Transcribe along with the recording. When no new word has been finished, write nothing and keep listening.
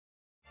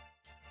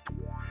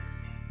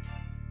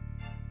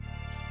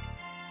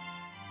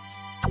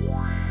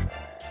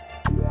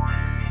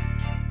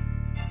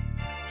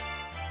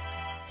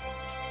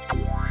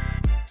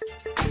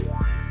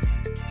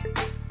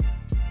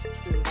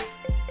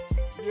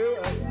You're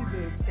a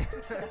heathen.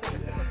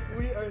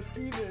 We are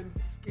scheming.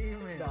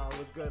 Scheming. Nah,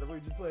 what's good? We're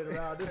just playing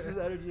around. This is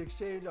Energy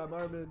Exchange. I'm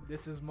Armin.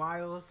 This is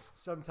Miles.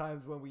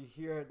 Sometimes when we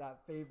hear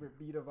that favorite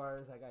beat of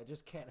ours, like I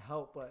just can't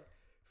help but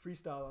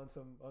freestyle on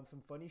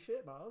some funny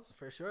shit, Miles.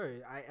 For sure.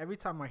 Every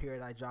time I hear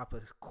it, I drop a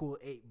cool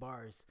 8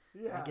 bars.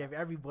 Yeah. I give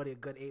everybody a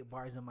good 8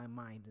 bars in my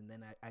mind, and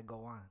then I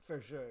go on.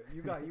 For sure.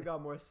 You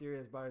got more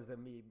serious bars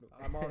than me.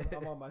 I'm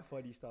on my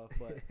funny stuff,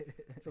 but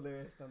it's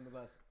hilarious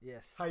nonetheless.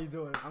 Yes. How you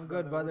doing? I'm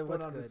good, brother.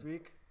 What's What's going on good? this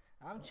week?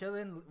 I'm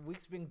chilling.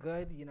 Week's been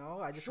good, you know.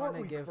 I just Short want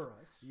to week give for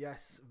us.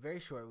 Yes, very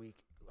short week.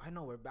 I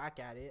know we're back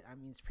at it. I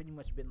mean, it's pretty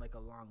much been like a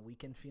long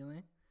weekend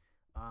feeling.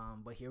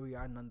 But here we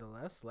are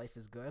nonetheless. Life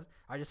is good.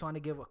 I just want to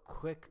give a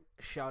quick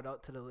shout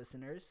out to the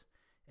listeners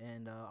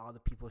and all the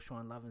people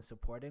showing love and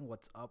supporting.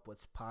 What's up?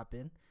 What's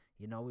popping?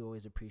 You know, we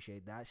always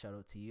appreciate that. Shout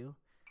out to you.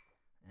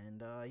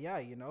 And yeah,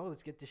 you know,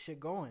 let's get this shit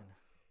going.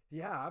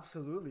 Yeah,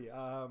 absolutely.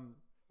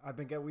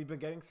 We've been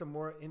getting some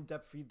more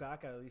in-depth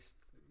feedback, at least.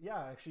 Yeah,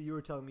 actually, you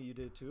were telling me you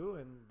did too,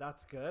 and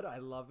that's good. I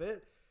love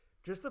it.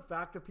 Just the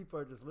fact that people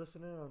are just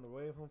listening on the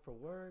way home from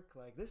work,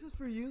 like this is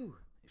for you.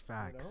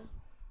 Facts. You know?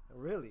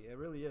 It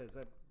really is.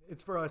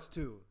 It's for us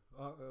too.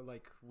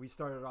 Like we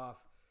started off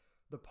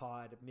the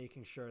pod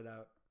making sure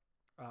that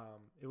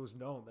it was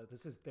known that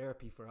this is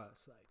therapy for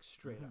us, like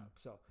straight up.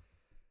 So,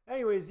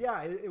 anyways,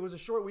 yeah, it was a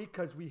short week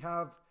because we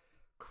have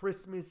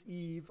Christmas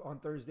Eve on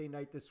Thursday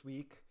night this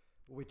week,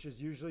 which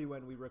is usually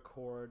when we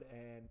record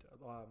and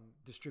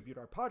distribute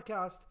our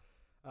podcast.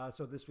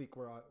 So this week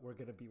we're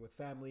going to be with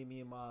family, me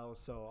and Miles.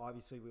 So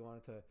obviously we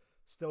wanted to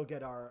still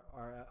get our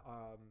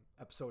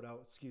episode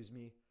out.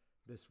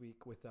 This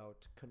week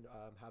without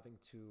having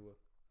to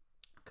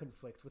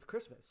conflict with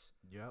Christmas.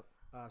 Yep.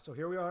 So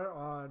here we are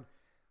on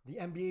the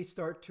NBA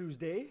Start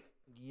Tuesday.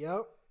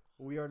 Yep.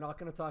 We are not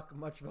going to talk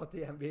much about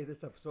the NBA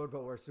this episode,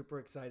 but we're super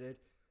excited.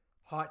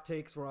 Hot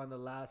takes were on the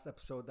last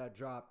episode that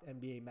dropped,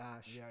 NBA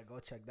MASH. Yeah, go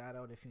check that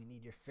out if you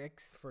need your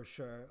fix. For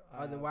sure.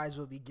 Otherwise,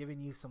 we'll be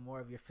giving you some more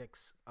of your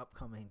fix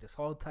upcoming. Just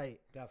hold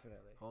tight.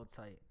 Definitely. Hold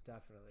tight.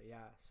 Definitely,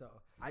 yeah. So,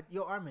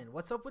 Yo, Armin,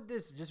 what's up with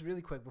this? Just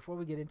really quick before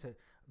we get into,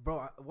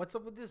 bro, what's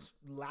up with this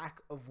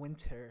lack of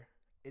winter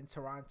in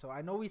Toronto?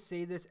 I know we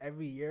say this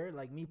every year.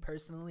 Like me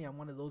personally, I'm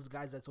one of those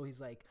guys that's always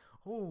like,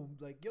 oh,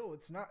 like yo,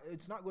 it's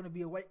not going to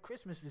be a white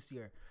Christmas this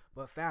year.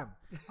 But fam,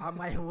 on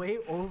my way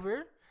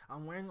over,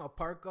 I'm wearing a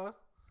parka,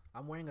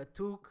 I'm wearing a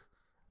toque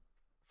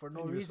for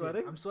no reason.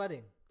 Sweating? I'm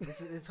sweating.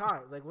 It's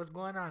hot. Like what's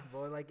going on,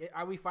 bro? Like,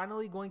 are we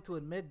finally going to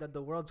admit that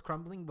the world's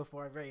crumbling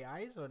before our very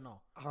eyes, or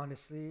no?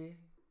 honestly,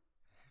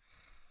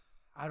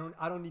 I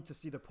don't need to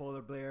see the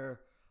polar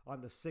bear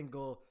on the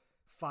single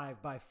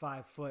 5 by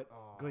 5 foot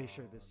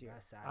glacier this year.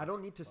 that's sad I don't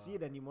as need to fuck. see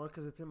it anymore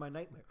because it's in my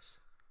nightmares.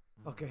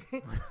 Okay,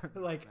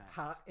 like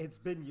it's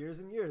been years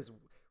and years.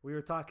 We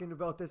were talking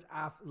about this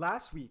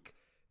last week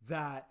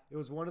that it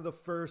was one of the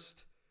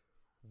first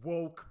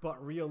woke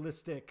but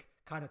realistic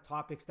kind of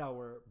topics that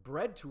were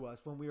bred to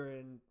us when we were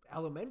in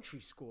elementary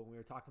school. We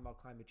were talking about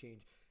climate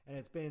change, and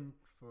it's been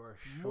For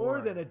sure.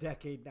 more than a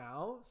decade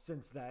now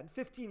since then.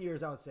 15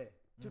 years, I would say.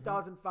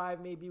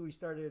 2005, maybe we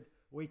started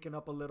waking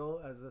up a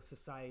little as a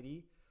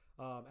society,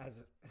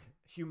 as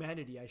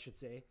humanity, I should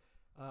say.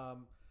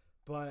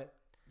 But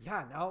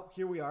yeah, now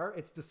here we are.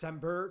 It's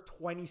December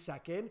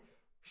 22nd.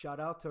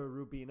 Shout out to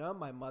Rubina,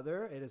 my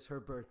mother. It is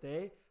her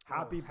birthday.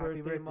 Happy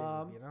birthday,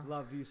 Mom. Rubina.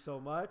 Love you so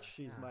much.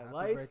 She's my happy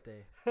life.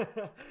 birthday.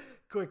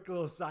 Quick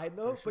little side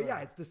note. For But yeah,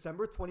 sure. it's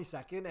December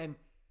 22nd and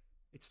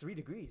it's 3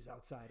 degrees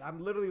outside.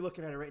 I'm literally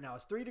looking at it right now.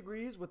 It's 3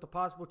 degrees with the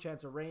possible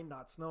chance of rain,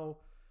 not snow.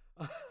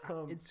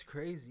 It's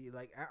crazy.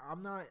 Like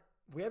I'm not.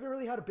 We haven't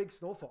really had a big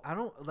snowfall.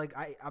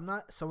 I'm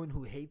not someone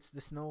who hates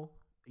the snow.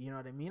 You know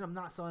what I mean? I'm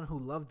not someone who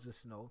loves the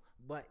snow.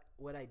 But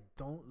what I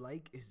don't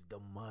like is the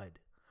mud.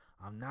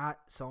 I'm not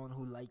someone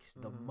who likes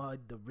the mud,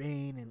 the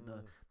rain, and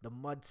the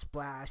mud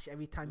splash.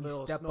 Every time you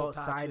Little step snow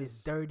outside, patches.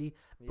 it's dirty.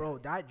 Bro,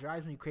 Yeah. that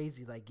drives me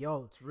crazy. Like,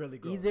 yo, It's really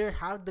gross. either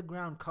have the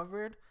ground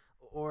covered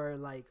or,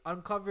 like,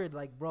 uncovered.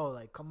 Like, bro,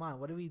 like, come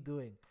on. What are we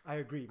doing? I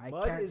agree. I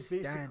Mud can't is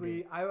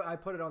basically, stand I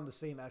put it on the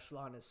same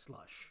echelon as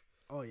slush.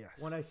 Oh,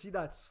 yes. When I see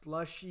that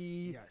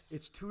slushy, Yes.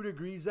 it's 2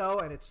 degrees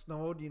out and it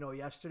snowed,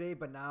 yesterday,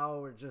 but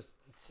now we're just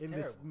It's in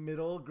this terrible.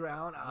 middle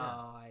ground. Oh,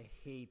 I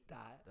hate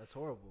that. That's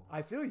horrible.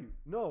 I feel you.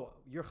 No,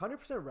 you're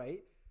 100%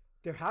 right.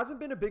 There hasn't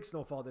been a big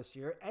snowfall this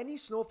year. Any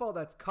snowfall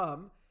that's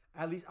come,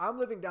 at least I'm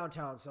living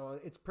downtown, so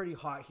it's pretty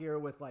hot here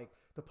with like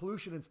the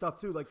pollution and stuff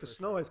too. Like the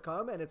snow has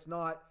come and it's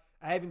not,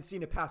 I haven't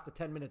seen it past the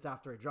 10 minutes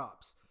after it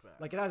drops. Facts.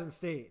 Like it hasn't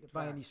stayed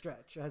by Facts. any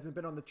stretch. It hasn't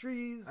been on the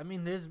trees. I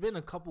mean, there's been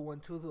a couple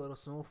 1-2 little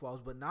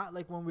snowfalls, but not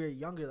like when we were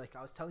younger. Like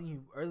I was telling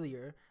you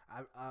earlier,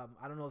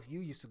 I don't know if you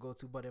used to go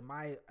to, but in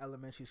my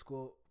elementary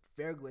school,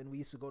 Fairglen, we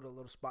used to go to a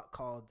little spot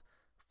called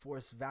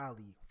Forest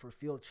Valley for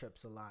field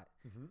trips a lot.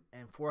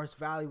 And Forest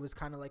Valley was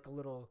kind of like a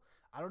little,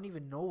 I don't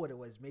even know what it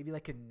was, maybe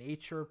like a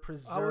nature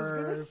preserve. I was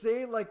gonna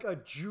say like a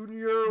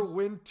junior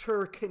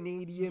winter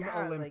Canadian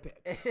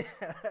Olympics.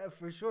 Like,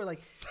 for sure. Like,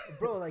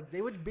 bro, like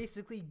they would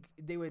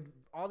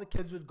all the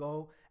kids would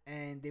go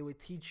and they would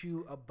teach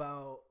you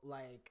about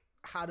like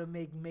how to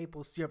make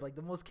maple syrup, like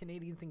the most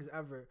Canadian things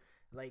ever.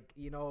 Like,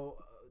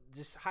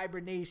 just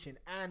hibernation,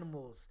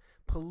 animals,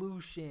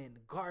 pollution,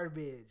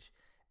 garbage.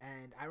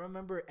 And I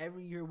remember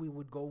every year we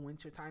would go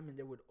wintertime and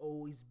there would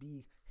always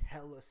be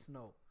hella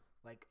snow.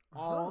 Like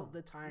all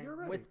the time, You're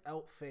right.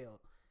 without fail.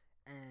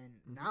 And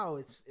now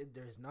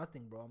there's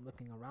nothing, bro. I'm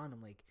looking around.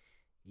 I'm like,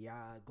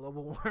 yeah,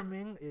 global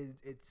warming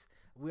it's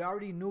we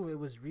already knew it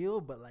was real,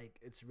 but like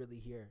it's really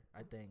here,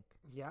 I think.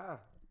 Yeah.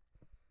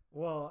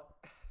 Well,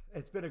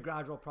 it's been a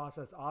gradual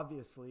process,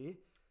 obviously,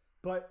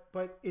 but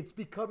it's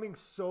becoming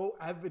so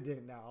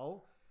evident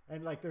now.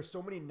 And like, there's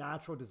so many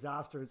natural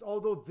disasters.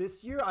 Although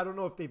this year, I don't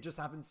know if they've just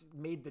haven't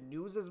made the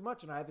news as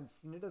much, and I haven't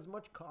seen it as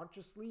much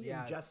consciously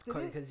ingested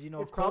it. Because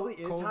it probably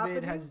is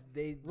COVID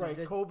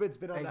happening. COVID's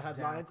been on the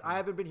headlines. I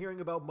haven't been hearing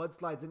about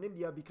mudslides in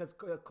India because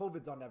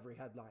COVID's on every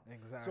headline.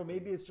 Exactly. So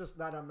maybe it's just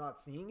that I'm not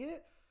seeing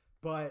it.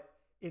 But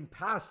in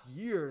past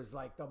years,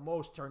 like the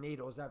most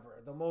tornadoes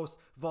ever, the most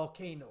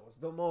volcanoes,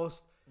 the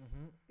most,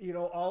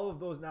 all of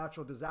those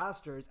natural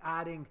disasters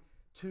adding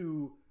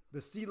to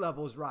the sea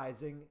levels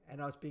rising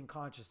and us being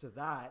conscious of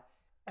that,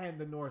 and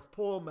the North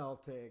Pole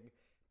melting.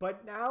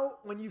 But now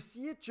when you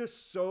see it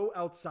just so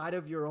outside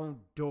of your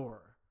own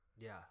door.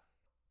 Yeah.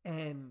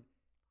 And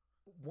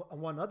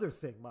one other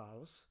thing,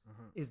 Miles,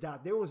 is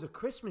that there was a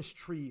Christmas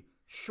tree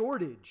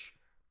shortage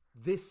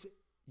this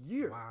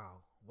year. Wow.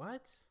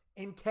 What?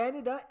 In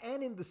Canada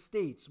and in the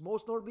States.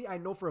 Most notably, I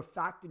know for a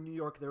fact in New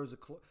York there was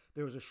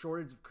a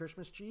shortage of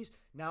Christmas trees.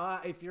 Now,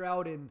 if you're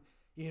out in,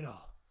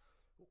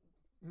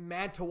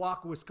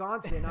 Manitowoc,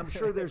 Wisconsin, I'm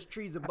sure there's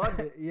trees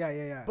abundant.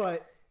 Yeah.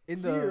 But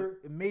in here,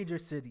 the major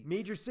cities,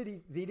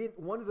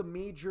 one of the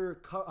major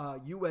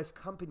U.S.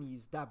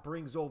 companies that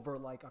brings over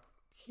like a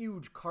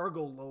huge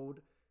cargo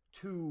load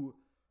to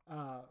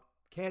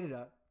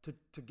Canada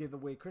to give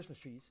away Christmas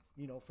trees,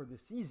 for the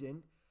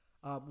season,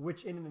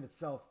 which in and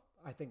itself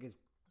I think is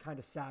kind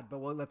of sad. But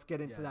let's get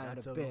into that in a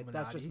bit. Illuminati.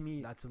 That's just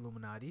me. That's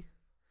Illuminati.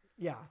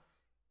 Yeah,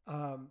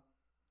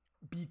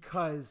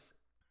 because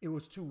it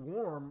was too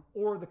warm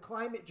or the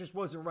climate just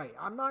wasn't right.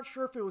 I'm not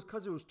sure if it was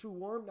because it was too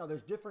warm. Now,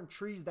 there's different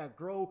trees that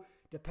grow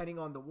depending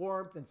on the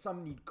warmth, and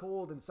some need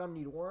cold and some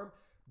need warm.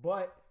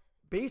 But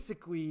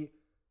basically,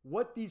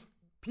 what these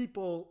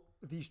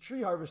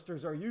tree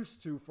harvesters are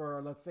used to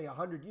for, let's say,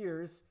 100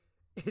 years,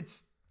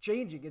 it's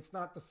changing. It's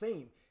not the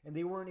same. And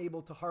they weren't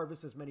able to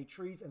harvest as many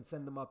trees and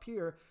send them up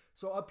here.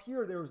 So up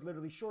here, there was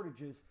literally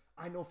shortages.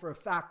 I know for a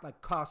fact,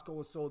 like Costco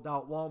was sold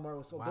out, Walmart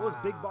was sold out. Those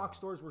big box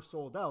stores were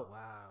sold out.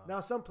 Wow. Now,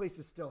 some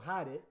places still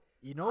had it.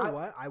 You know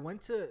what? I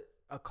went to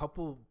a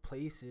couple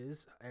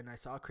places and I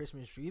saw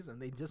Christmas trees and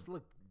they just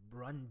looked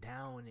run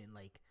down and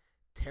like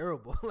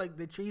terrible. Like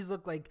the trees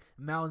look like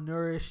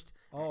malnourished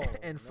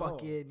and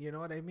fucking, you know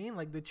what I mean?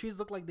 Like the trees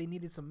look like they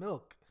needed some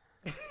milk.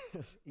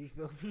 You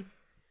feel me?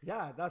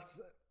 Yeah, that's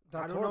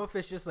I don't know if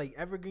it's just like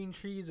evergreen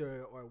trees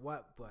or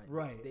what, but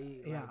right.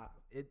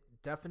 It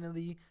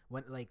definitely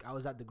went, like I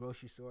was at the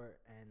grocery store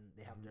and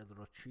they have their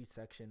little tree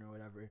section or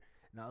whatever,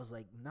 and I was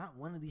like, not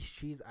one of these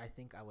trees I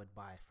think I would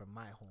buy from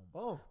my home.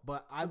 Oh,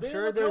 but I'm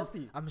sure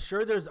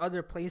there's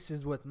other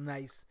places with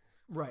nice,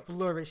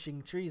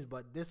 flourishing trees,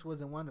 but this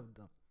wasn't one of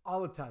them.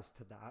 I'll attest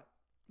to that.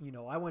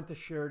 I went to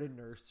Sheridan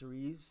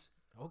Nurseries.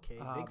 Okay,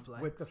 big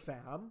flex. With the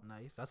fam.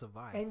 Nice, that's a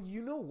vibe. And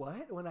you know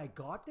what? When I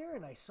got there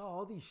and I saw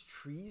all these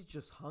trees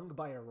just hung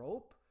by a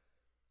rope,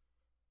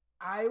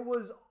 I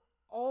was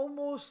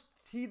almost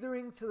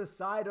teetering to the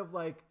side of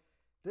like,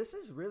 this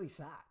is really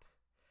sad.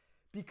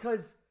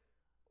 Because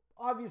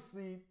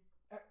obviously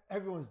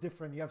everyone's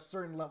different. You have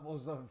certain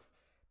levels of,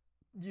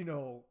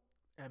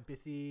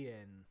 empathy,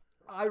 and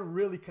I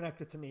really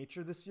connected to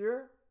nature this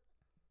year.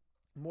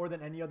 More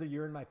than any other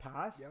year in my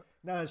past. Yep.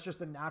 Now it's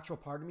just a natural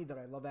part of me that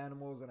I love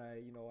animals and I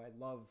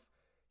love,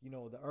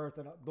 the earth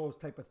and those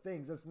type of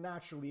things. That's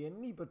naturally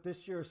in me. But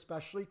this year,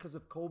 especially because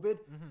of COVID,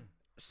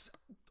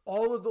 a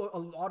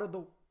lot of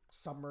the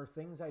summer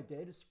things I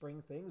did,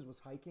 spring things, was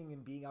hiking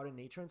and being out in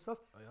nature and stuff.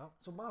 Oh yeah.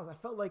 So Miles, I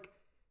felt like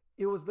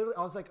it was literally.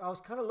 I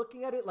was kind of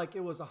looking at it like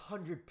it was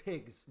 100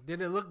 pigs.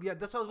 Did it look? Yeah,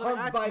 that's what I was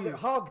going to ask you.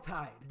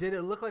 Hog-tied. Did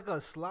it look like a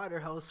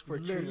slaughterhouse for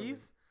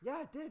trees?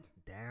 Yeah, it did.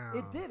 Damn.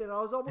 It did. And I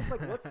was almost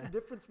like, what's the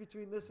difference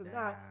between this and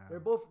that? They're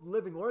both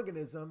living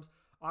organisms.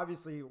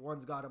 Obviously,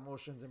 one's got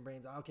emotions and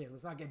brains. Okay,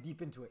 let's not get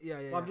deep into it. Yeah.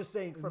 I'm just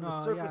saying from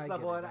the surface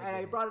level. And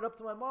I brought it up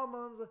to my mom.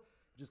 Mom's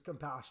just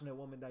compassionate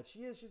woman that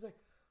she is. She's like,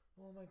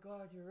 oh my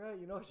God, you're right.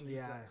 She's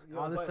like,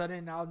 all of a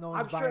sudden, now no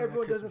one's I'm sure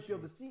everyone doesn't feel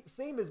the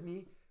same as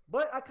me.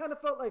 But I kind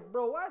of felt like,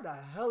 bro, why the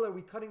hell are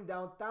we cutting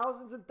down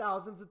thousands and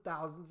thousands and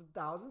thousands and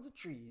thousands of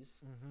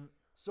trees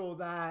so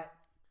that...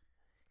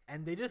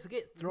 And they just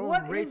get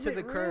thrown right to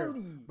the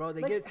curb. Bro,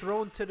 they get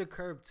thrown to the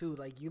curb too.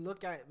 Like you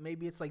look at,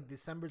 maybe it's like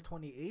December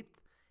 28th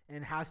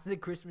and half the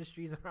Christmas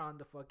trees are on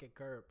the fucking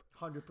curb.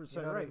 100%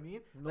 you know right. What I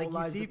mean? No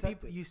like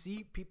you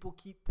see people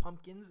keep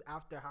pumpkins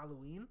after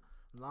Halloween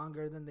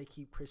longer than they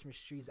keep Christmas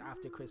trees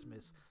after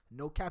Christmas.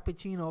 No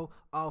cappuccino,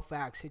 all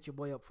facts. Hit your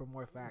boy up for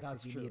more facts.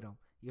 That's if you need them.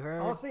 You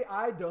heard? I'll say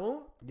I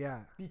don't. Yeah.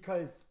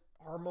 Because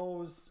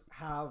Armos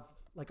have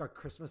like our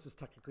Christmas is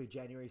technically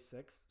January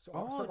 6th. So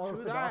Oh, some true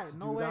Orthodox that.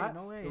 do No way, that.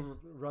 no way. The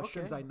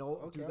Russians Okay. I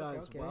know do that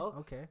as well.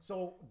 Okay.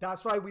 So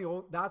that's why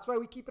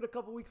we keep it a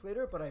couple weeks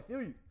later. But I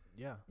feel you.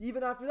 Yeah.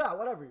 Even after that,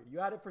 whatever, you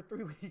had it for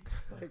 3 weeks.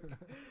 Like,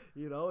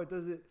 it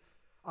doesn't.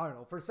 I don't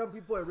know. For some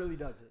people, it really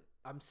doesn't.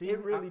 I'm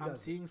seeing really I'm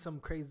does. seeing some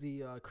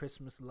crazy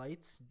Christmas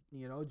lights,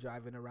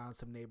 driving around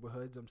some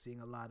neighborhoods. I'm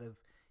seeing a lot of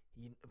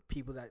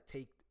people that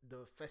take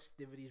the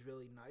festivities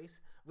really nice,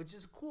 which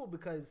is cool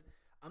because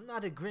I'm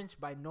not a Grinch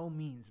by no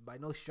means, by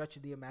no stretch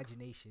of the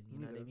imagination. You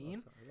know what I mean?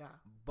 Also, yeah.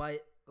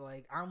 But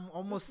like I'm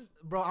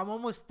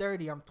almost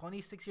 30. I'm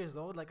 26 years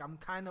old. Like I'm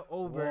kind of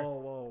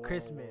over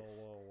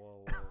Christmas.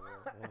 Whoa.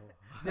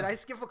 Did I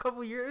skip a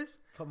couple years?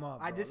 Come on,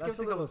 bro. I just That's skipped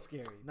a a little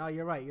couple- scary. No,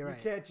 you're right. You're You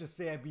right. can't just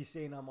say I'd be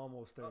saying I'm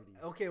almost 30.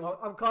 Okay, well,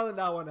 I'm calling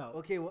that one out.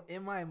 Okay, well,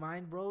 in my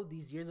mind, bro,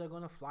 these years are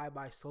gonna fly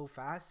by so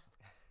fast.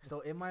 So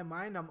in my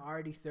mind, I'm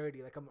already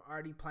 30. Like I'm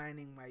already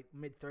planning my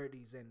mid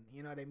 30s, and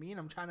you know what I mean.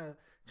 I'm trying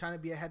to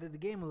be ahead of the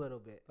game a little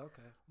bit.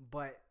 Okay.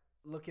 But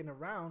looking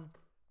around,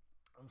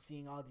 I'm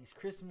seeing all these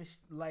Christmas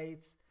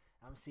lights.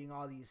 I'm seeing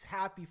all these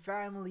happy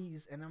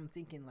families, and I'm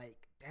thinking like,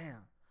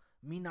 damn,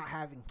 me not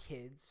having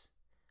kids.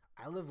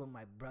 I live with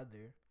my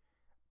brother.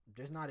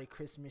 There's not a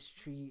Christmas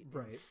tree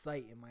in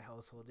sight in my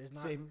household. There's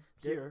not Same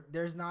here.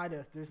 There's not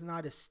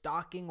a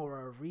stocking or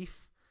a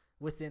wreath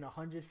within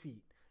 100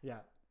 feet. Yeah.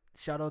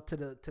 Shout out to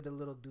the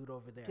little dude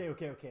over there.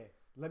 Okay.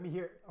 Let me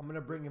hear. I'm gonna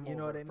bring him over. You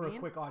know what I for mean? a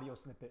quick audio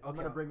snippet. I'm Okay,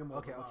 gonna bring him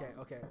over.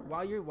 Okay.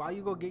 While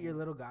you go get your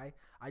little guy,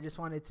 I just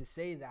wanted to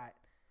say that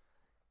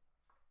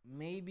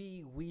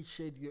maybe we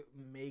should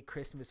make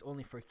Christmas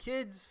only for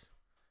kids,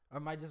 or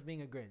am I just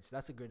being a Grinch?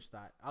 That's a Grinch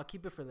thought. I'll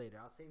keep it for later.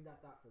 I'll save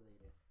that thought for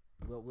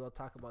later. We'll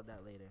talk about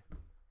that later.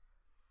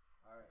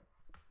 All right.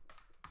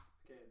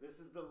 Okay, this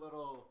is the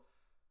little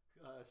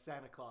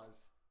Santa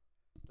Claus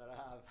that I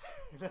have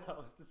in the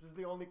house. This is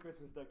the only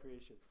Christmas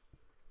decoration.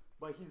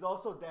 But he's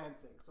also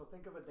dancing. So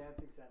think of a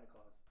dancing Santa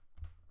Claus.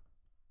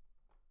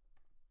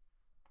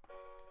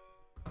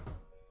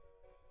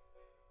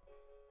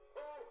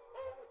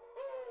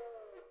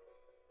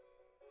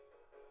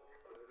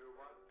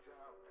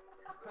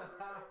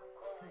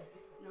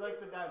 You like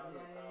the dance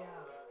move?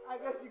 Yeah. I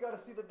guess you gotta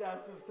see the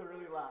dance moves to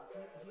really laugh.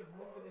 He's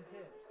moving his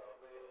hips.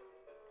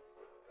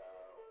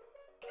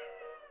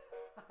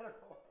 I don't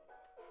know.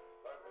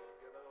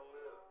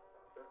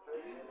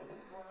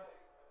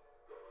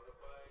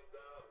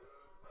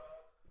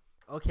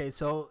 Okay,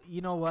 so you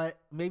know what?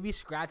 Maybe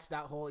scratch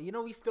that whole.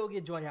 We still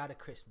get joy out of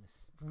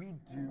Christmas. We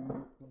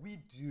do.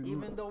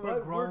 Even though but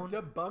we're grown.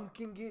 we're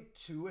debunking it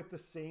too at the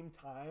same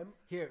time.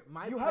 Here,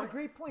 You had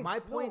great points. My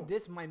No.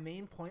 point. My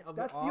main point of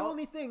That's it all the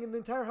only thing in the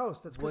entire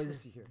house that's was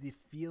Christmassy here. the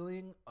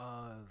feeling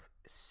of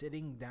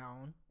sitting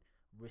down,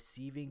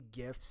 receiving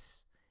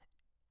gifts,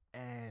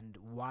 and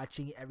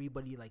watching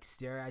everybody like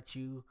stare at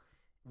you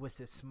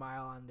with a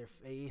smile on their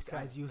face Okay.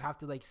 as you have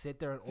to like sit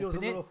there and Feels a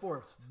open little it.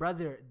 forced.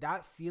 Brother,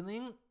 that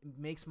feeling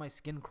makes my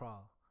skin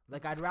crawl.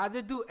 Like I'd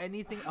rather do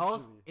anything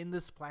else Actually. in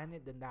this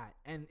planet than that.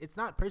 And it's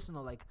not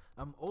personal. Like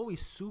I'm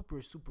always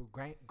super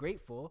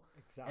grateful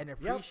Exactly. and Yep.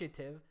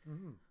 appreciative.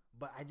 Mm-hmm.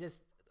 But I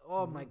just,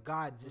 oh my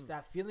God, just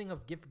that feeling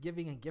of gift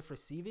giving and gift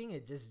receiving,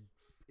 it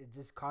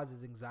just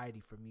causes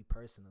anxiety for me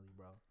personally,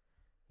 bro.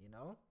 You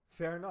know?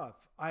 Fair enough.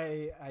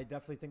 I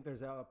definitely think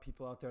there's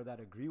people out there that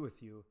agree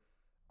with you.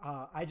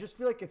 I just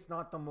feel like it's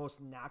not the most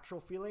natural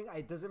feeling.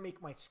 It doesn't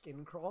make my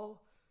skin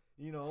crawl.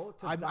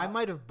 I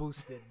might have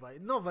boosted,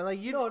 but no, but like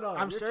No,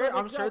 I'm you're sure trying to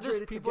there's exaggerate it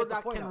to people get the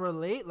that point can out.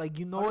 relate. Like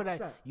you know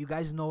 100%. you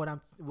guys know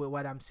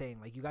what I'm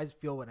saying. Like you guys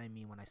feel what I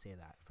mean when I say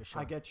that for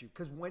sure. I get you.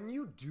 Because when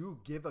you do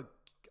give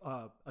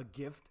a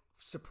gift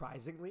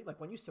surprisingly, like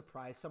when you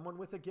surprise someone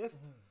with a gift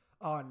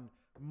on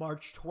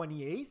March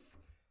 28th,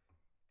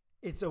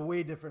 it's a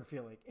way different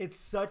feeling. It's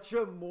such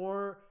a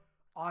more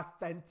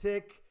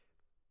authentic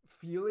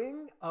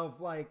feeling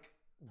of like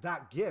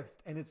that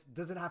gift, and it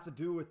doesn't have to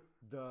do with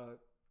the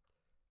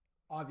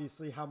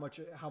obviously how much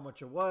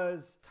it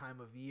was. Time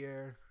of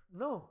year.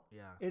 No.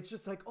 Yeah. It's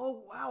just like,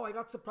 oh wow, I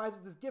got surprised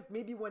with this gift.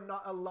 Maybe when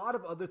not a lot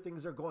of other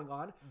things are going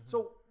on.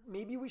 So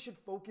maybe we should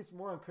focus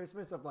more on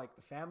Christmas of like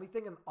the family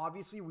thing. And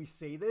obviously we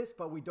say this,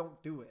 but we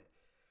don't do it.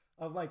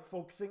 Of like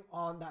focusing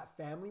on that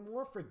family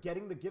more,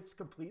 forgetting the gifts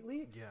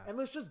completely. Yeah. And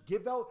let's just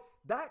give out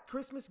that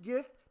Christmas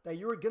gift that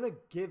you were gonna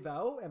give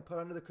out and put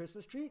under the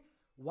Christmas tree.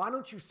 Why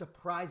don't you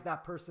surprise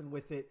that person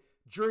with it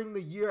during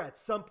the year at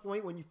some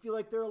point when you feel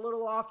like they're a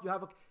little off?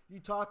 You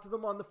talk to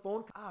them on the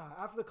phone.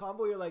 After the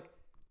convo, you're like,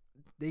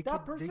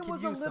 that person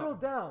was a little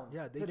down.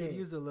 Yeah, they today. could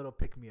use a little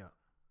pick me up.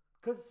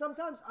 Because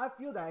sometimes I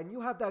feel that, and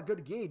you have that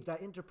good gauge,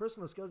 that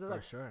interpersonal skills. They're For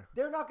like, sure.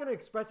 They're not going to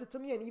express it to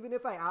me, and even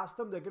if I ask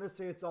them, they're going to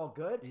say it's all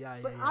good. Yeah,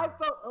 but yeah. I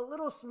felt a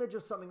little smidge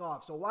of something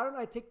off. So why don't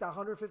I take that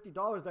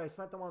 $150 that I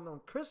spent them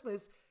on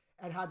Christmas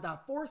and had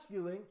that force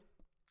feeling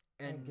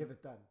and give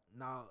it done?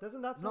 Now,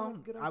 Doesn't that sound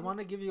like a good idea? I want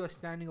to give you a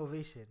standing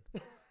ovation.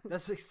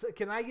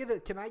 Can I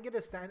get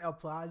a stand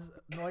applause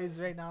noise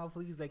right now,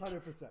 please? Like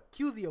 100%.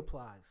 cue the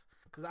applause,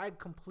 because I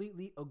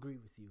completely agree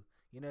with you.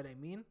 You know what I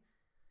mean?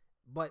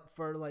 But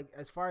for like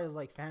as far as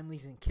like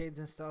families and kids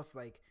and stuff,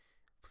 like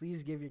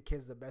please give your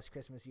kids the best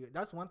Christmas year.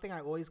 That's one thing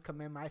I always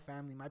commend my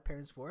family, my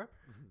parents for.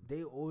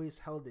 They always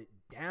held it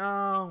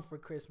down for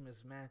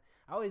Christmas, man.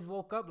 I always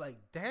woke up like,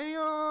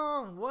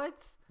 damn,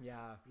 what?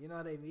 Yeah. You know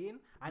what I mean?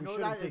 I We know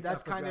shouldn't take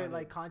that's that for kind of granted.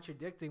 like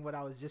contradicting what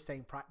I was just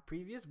saying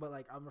previous, but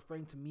like I'm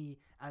referring to me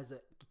as a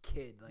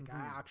kid, like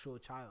an actual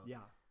child. Yeah.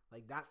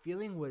 Like that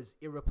feeling was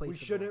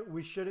irreplaceable.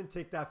 We shouldn't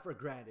take that for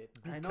granted.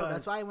 I know.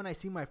 That's why when I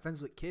see my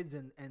friends with kids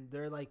and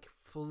they're like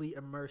fully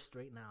immersed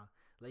right now,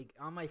 like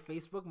on my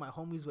Facebook, my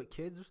homies with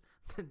kids,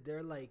 they're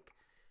in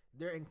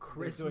doing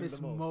Christmas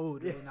the most.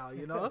 mode Yeah. right now,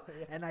 you know.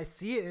 Yeah. And I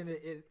see it, and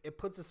it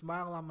puts a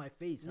smile on my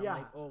face. I'm Yeah.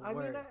 like, oh, I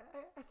word. mean,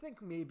 I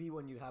think maybe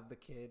when you have the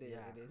kid, Yeah.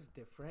 it is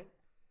different.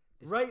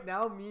 Right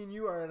now, me and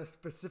you are at a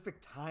specific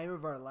time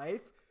of our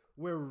life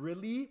where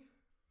really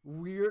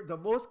the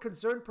most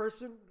concerned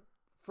person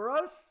for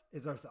us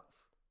is ourselves.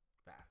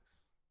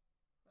 Facts.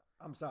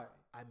 I'm sorry.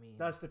 I mean,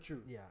 That's the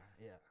truth. yeah.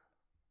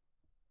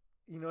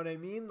 You know what I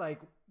mean? Like,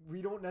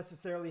 we don't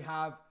necessarily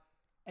have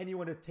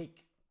anyone to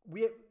take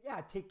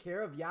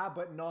care of,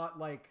 but not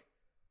like,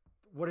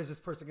 what is this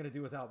person going to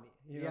do without me?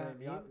 You know what I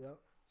mean? Yeah.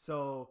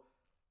 So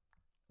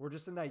we're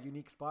just in that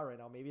unique spot right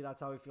now. Maybe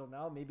that's how we feel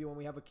now. Maybe when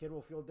we have a kid,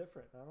 we'll feel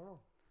different. I don't know.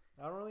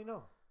 I don't really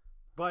know.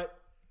 But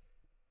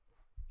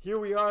here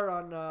we are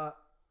on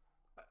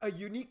a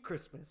unique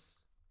Christmas.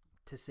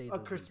 To say A the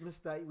Christmas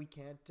least. that we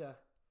can't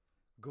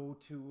go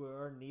to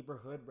our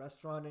neighborhood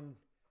restaurant and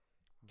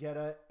get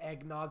a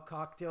eggnog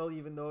cocktail,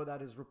 even though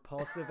that is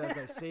repulsive as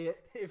I say it.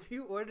 If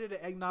you ordered an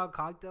eggnog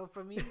cocktail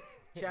from me,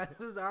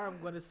 chances are I'm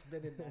going to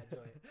spit in that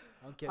joint.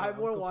 I'm kidding. I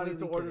more wanted to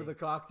completely order kidding. the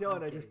cocktail,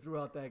 and I Okay. just threw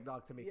out the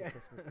eggnog to make Yeah. it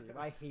Christmas theme.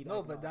 I hate No,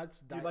 eggnog. but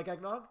that's Do you like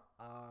eggnog?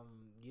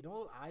 You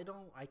know,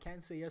 I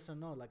can't say yes or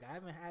no. Like I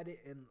haven't had it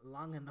in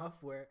long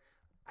enough where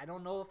I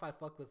don't know if I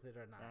fuck with it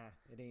or not.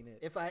 Nah, it ain't it.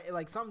 If I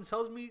like something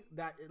tells me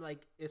that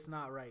it's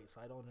not right, so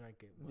I don't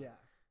drink it. But Yeah.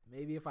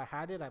 maybe if I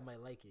had it, I might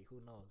like it.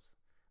 Who knows?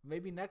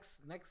 Maybe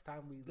next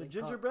time we The link up.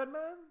 gingerbread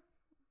man?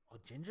 Oh,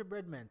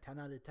 gingerbread man, 10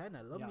 out of 10.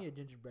 I love Yeah. me a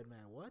gingerbread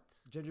man. What?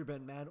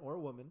 Gingerbread man or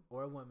woman.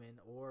 Or a woman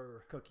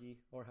or Cookie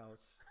or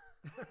house.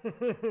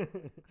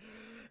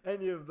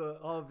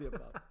 All of the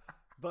above.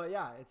 But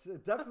yeah, it's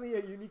definitely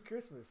a unique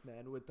Christmas,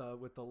 man, with the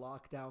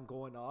lockdown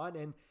going on.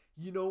 And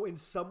you know, in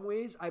some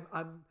ways,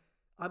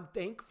 I'm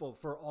thankful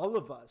for all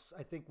of us.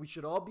 I think we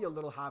should all be a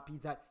little happy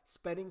that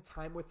spending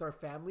time with our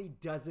family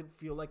doesn't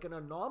feel like an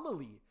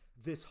anomaly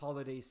this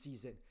holiday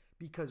season,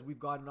 because we've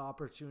got an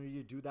opportunity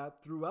to do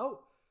that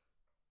throughout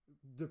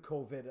the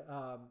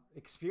COVID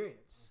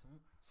experience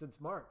since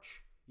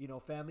March. You know,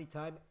 family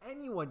time,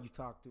 anyone you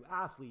talk to,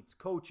 athletes,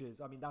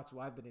 coaches. I mean, that's who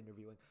I've been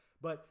interviewing.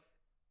 But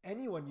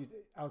anyone you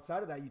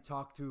outside of that you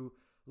talk to,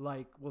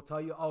 like, will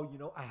tell you, oh, you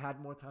know, I had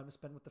more time to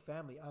spend with the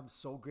family. I'm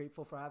so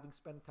grateful for having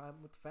spent time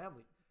with the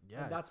family.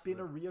 Yeah, and that's it's been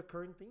a like-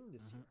 reoccurring theme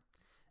this year.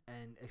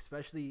 and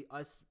especially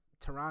us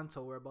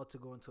Toronto, we're about to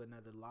go into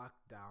another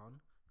lockdown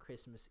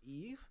Christmas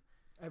Eve.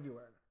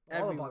 Everywhere.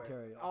 Everywhere. All of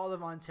Ontario. All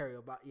of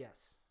Ontario, but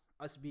yes.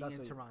 Us being That's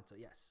in a- Toronto,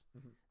 yes.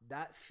 Mhm.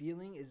 That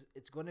feeling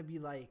it's going to be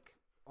like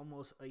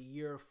almost a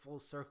year full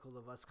circle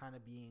of us kind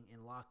of being in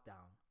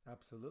lockdown.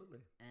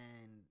 Absolutely.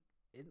 And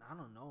I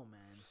don't know,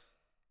 man.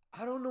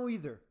 I don't know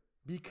either.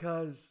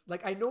 Because,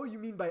 like, I know what you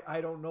mean by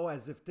I don't know,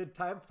 as if did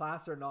time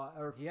pass or not.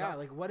 Or Yeah,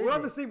 like, what we're is on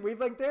it? the same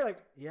wavelength there.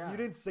 Like, Yeah. you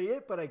didn't say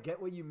it, but I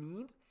get what you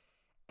mean.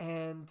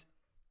 And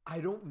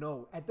I don't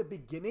know. At the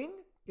beginning,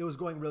 it was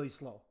going really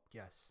slow.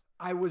 Yes.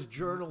 I was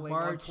journaling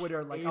March, on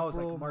Twitter, like I was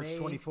April, like March May.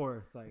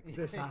 24th, like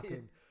this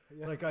happened.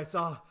 Yeah. Like I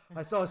saw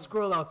a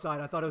squirrel outside.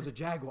 I thought it was a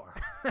jaguar,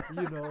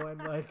 you know,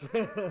 and like,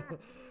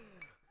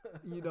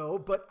 you know.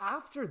 But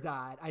after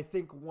that, I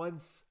think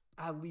once,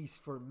 at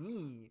least for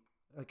me,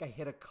 like I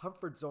hit a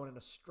comfort zone and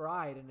a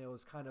stride, and it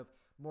was kind of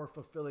more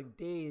fulfilling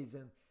days,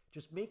 and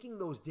just making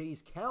those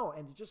days count,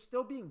 and just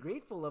still being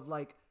grateful of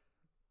like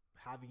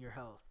Having your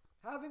health.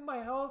 having my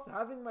health,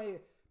 having my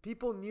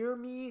people near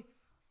me,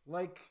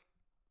 like.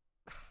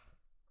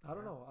 I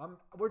don't know.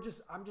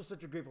 I'm just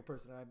such a grateful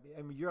person.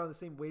 I mean, you're on the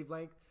same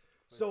wavelength.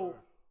 So sure.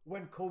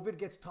 when COVID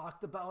gets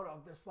talked about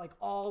of this like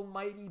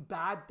almighty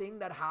bad thing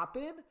that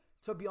happened,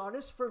 to be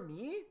honest, for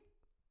me,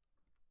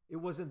 it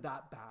wasn't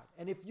that bad.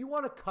 And if you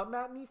want to come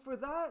at me for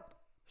that,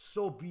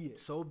 so be it.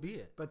 So be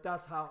it. But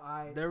that's how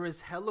I. There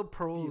is hella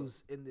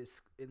pros in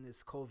this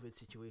COVID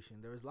situation.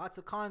 There is lots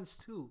of cons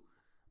too,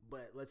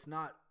 but let's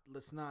not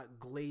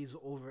glaze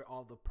over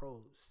all the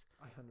pros.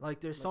 Like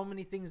there's so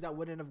many things that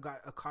wouldn't have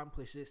got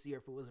accomplished this year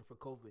if it wasn't for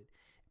COVID,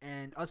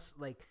 and us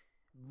like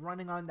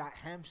running on that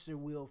hamster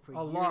wheel for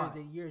years lot.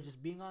 and years,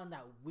 just being on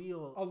that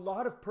wheel. a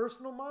lot of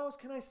personal miles,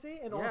 can I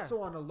say, and Yeah.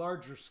 also on a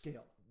larger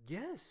scale.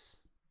 Yes,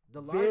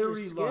 the larger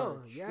Very scale.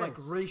 large, Yes. like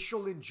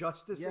racial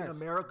injustice in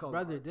America,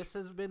 brother. large. This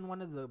has been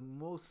one of the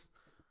most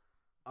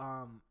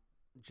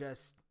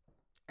just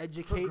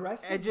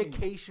Progressively.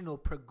 educational,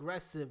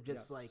 progressive,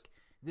 just Yes. like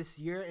this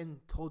year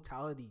in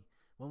totality.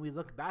 When we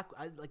look back,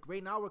 like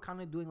right now we're kind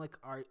of doing like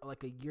our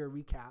like a year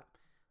recap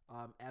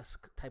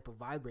esque type of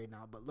vibe right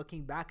now. But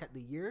looking back at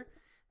the year,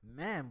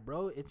 man,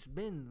 bro, it's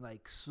been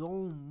like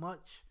so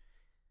much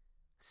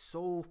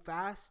so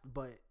fast,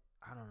 but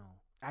I don't know.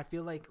 I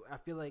feel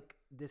like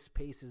this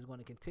pace is going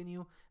to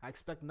continue. I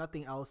expect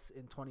nothing else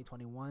in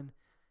 2021.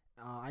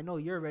 I know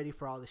you're ready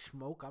for all the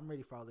smoke. I'm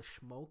ready for all the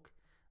smoke.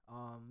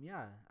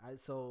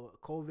 So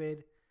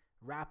COVID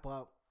wrap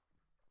up.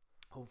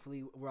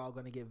 Hopefully we're all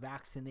going to get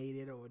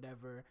vaccinated or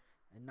whatever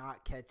and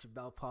not catch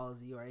Bell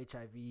palsy or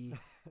HIV.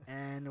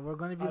 And we're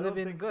going to be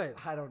living good.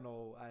 I don't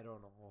know.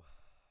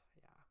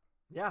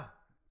 Yeah.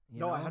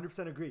 No, I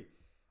 100% agree.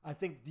 I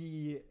think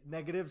the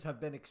negatives have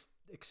been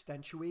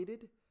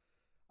accentuated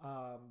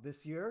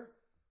this year.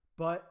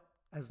 But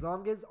as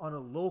long as on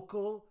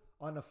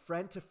a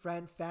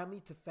friend-to-friend,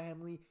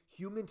 family-to-family,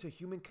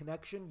 human-to-human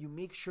connection, you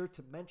make sure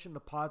to mention the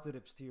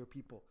positives to your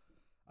people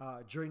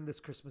during this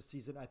Christmas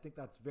season. I think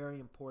that's very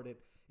important.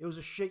 It was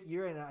a shit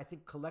year, and I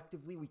think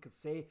collectively we could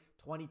say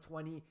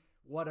 2020,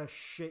 what a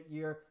shit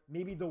year.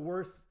 Maybe the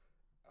worst,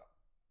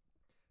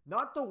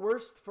 not the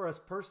worst for us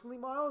personally,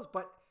 Miles,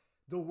 but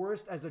the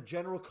worst as a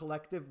general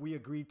collective. We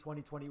agreed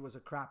 2020 was a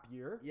crap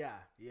year. Yeah.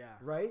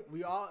 Right?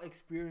 We all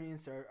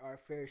experienced our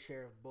fair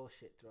share of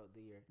bullshit throughout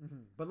the year.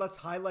 Mm-hmm. But let's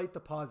highlight the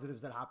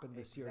positives that happened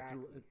this year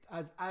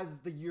as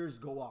the years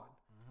go on.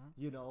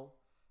 You know?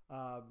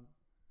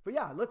 But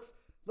yeah, let's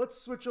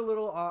switch a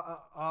little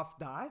off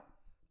that,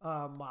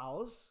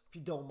 Miles, if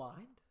you don't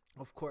mind.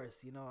 Of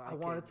course, you know I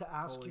wanted to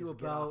ask you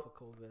about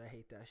COVID. I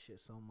hate that shit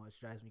so much.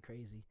 Drives me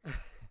crazy.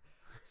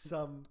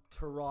 Some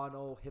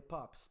Toronto hip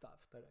hop stuff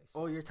that I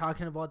saw. Oh, you're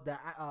talking about the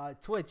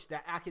Twitch,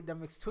 that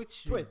Academics Twitch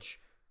stream. Twitch.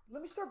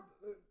 Let me start.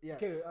 Yes.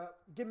 Okay,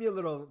 give me a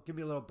little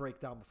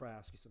breakdown before I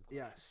ask you some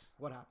questions. Yes.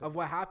 What happened? Of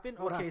what happened?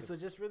 What okay, happened? so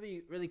just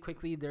really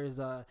quickly, there's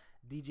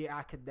DJ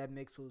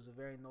Academics, who's a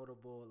very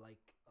notable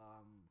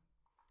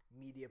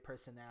media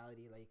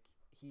personality. Like,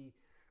 he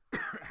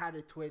had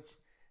a Twitch,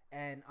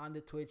 and on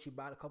the Twitch he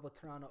brought a couple of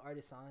Toronto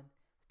artists on,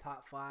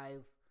 Top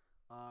 5,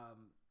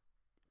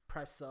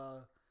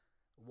 Pressa,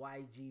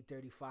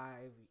 YG35,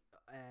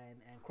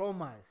 and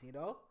Chromas, you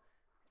know.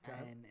 Okay.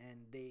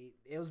 And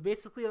it was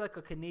basically like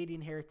a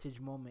Canadian heritage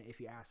moment, if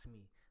you ask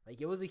me.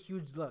 Like, it was a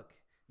huge look.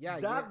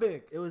 Yeah,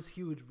 big. It was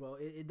huge, bro.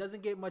 It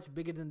doesn't get much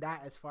bigger than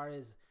that as far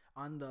as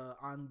on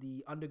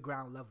the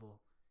underground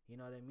level. You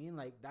know what I mean?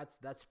 Like,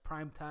 that's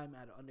prime time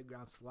at an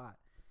underground slot.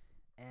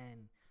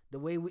 And the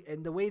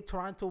way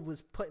Toronto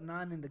was putting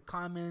on in the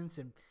comments,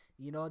 and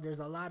you know, there's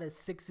a lot of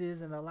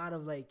sixes and a lot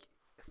of like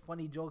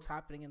funny jokes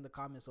happening in the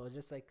comments. So it's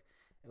just like,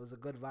 it was a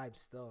good vibe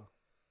still.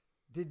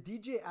 Did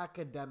DJ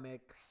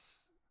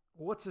Academics,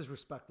 what's his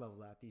respect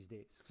level at these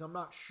days? Because I'm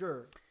not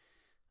sure.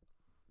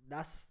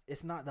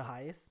 It's not the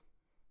highest.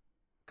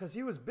 Because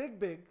he was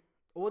big.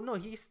 Well, no,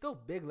 he's still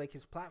big. Like,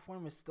 his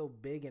platform is still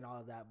big and all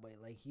of that. But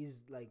like,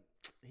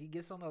 he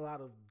gets on a lot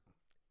of.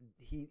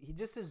 He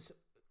just is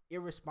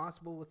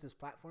irresponsible with his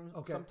platforms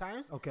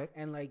sometimes. Okay.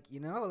 And like, you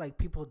know, like,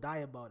 people die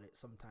about it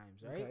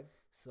sometimes, right? Okay.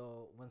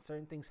 So when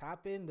certain things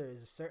happen,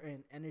 there's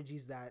certain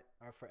energies that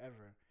are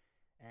forever.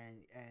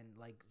 And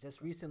like,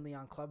 just recently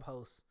on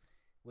Clubhouse,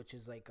 which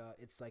is like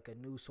it's like a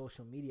new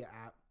social media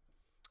app.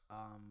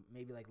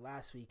 Maybe like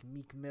last week,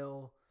 Meek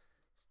Mill,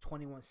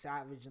 21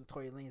 Savage, and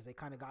Tory Lanez, they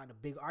kind of got in a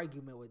big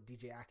argument with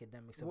DJ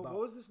Academics about. What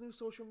was this new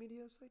social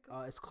media site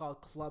called? It's called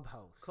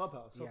Clubhouse.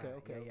 Clubhouse. Yeah,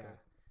 Okay.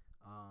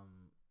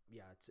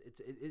 Yeah,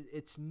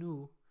 it's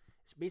new.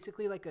 It's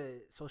basically like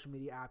a social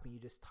media app, and you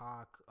just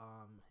talk.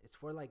 It's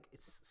for like,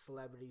 it's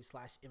celebrities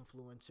 /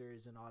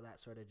 influencers and all that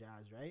sort of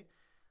jazz, right?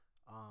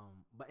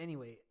 But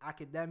anyway,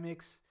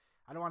 Academics,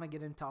 I don't want to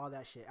get into all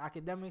that shit.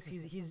 Academics,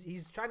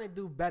 he's trying to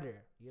do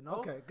better, you know?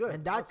 Okay, good.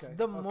 And that's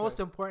the most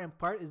important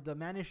part, is the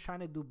man is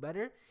trying to do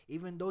better,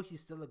 even though he's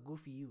still a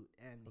goofy youth.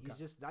 And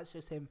that's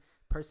just him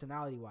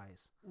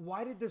personality-wise.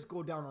 Why did this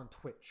go down on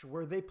Twitch?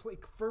 Where they play,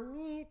 for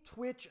me,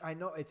 Twitch, I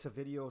know it's a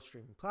video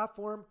streaming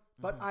platform,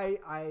 but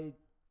I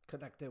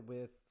connected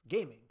with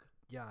gaming.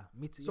 Yeah,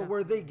 me too. So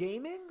were they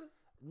gaming?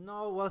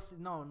 No.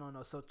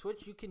 So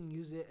Twitch, you can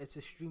use it as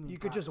a streaming. You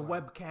could just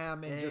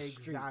webcam and just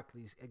stream.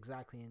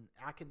 Exactly. And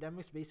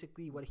Academics,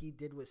 basically, what he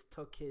did was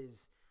took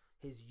his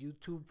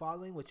YouTube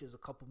following, which is a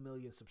couple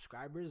million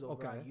subscribers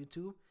over on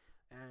YouTube,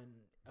 and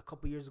a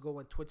couple years ago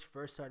when Twitch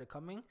first started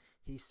coming,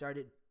 he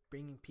started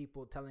bringing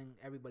people, telling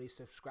everybody to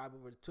subscribe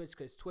over to Twitch,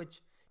 because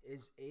Twitch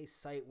is a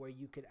site where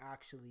you could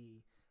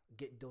actually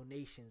get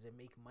donations and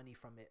make money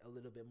from it a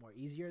little bit more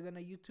easier than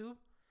a YouTube.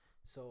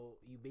 So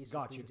you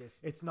basically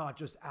it's not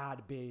just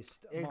ad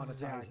based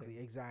monetizing.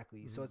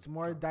 Exactly. So it's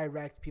more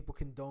direct. People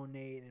can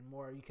donate, and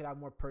more, you can have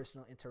more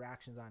personal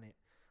interactions on it.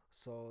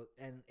 So,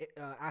 and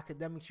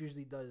Academics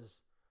usually does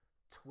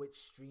Twitch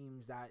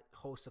streams that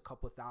host a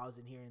couple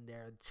thousand here and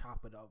there,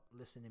 chop it up,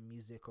 listen to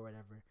music or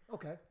whatever.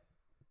 Okay.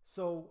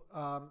 So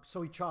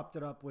he chopped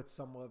it up with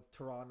some of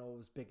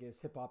Toronto's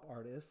biggest hip hop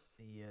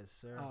artists. Yes,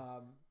 sir.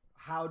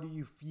 How do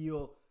you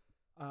feel?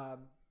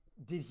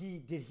 Did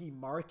he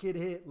market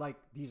it like,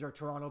 these are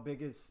Toronto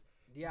biggest?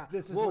 Yeah.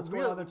 This is what's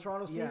going on in the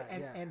Toronto scene,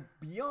 and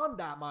beyond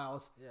that,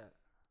 Miles. Yeah.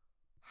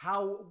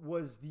 How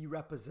was the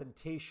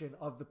representation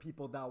of the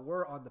people that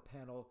were on the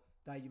panel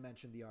that you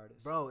mentioned, the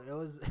artists? Bro,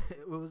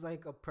 it was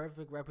like a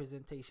perfect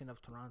representation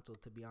of Toronto,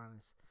 to be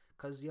honest.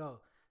 Cause yo,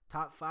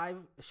 top five.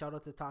 Shout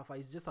out to top five.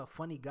 He's just a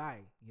funny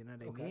guy. You know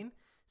what I mean?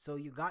 So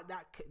you got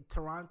that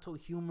Toronto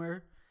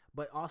humor,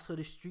 but also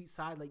the street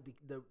side, like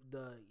the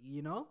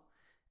you know.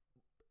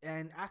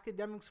 And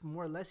academics,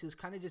 more or less, he was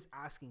kind of just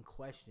asking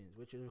questions,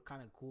 which was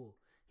kind of cool.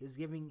 He was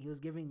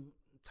giving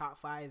top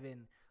five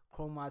and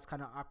Chroma's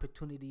kind of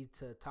opportunity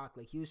to talk.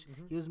 Like he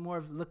was more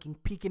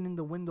of peeking in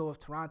the window of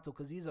Toronto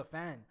because he's a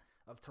fan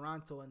of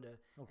Toronto and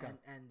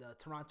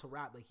Toronto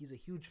rap. Like he's a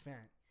huge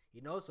fan,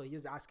 you know. So he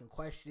was asking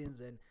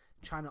questions and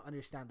trying to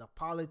understand the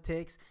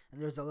politics.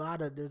 And there's a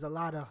lot of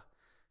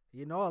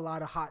you know, a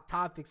lot of hot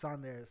topics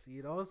on there. So,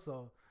 you know,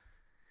 so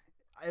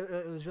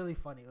it was really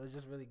funny. It was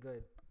just really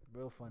good.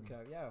 Real funny.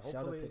 Okay, yeah. Hopefully,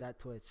 shout out to that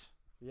Twitch.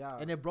 Yeah.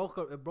 And it broke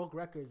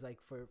records like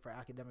for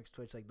academics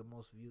Twitch, like the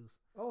most views.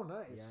 Oh,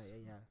 nice.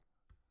 Yeah.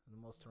 The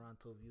most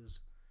Toronto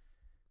views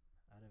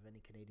out of any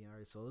Canadian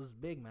artist. So it was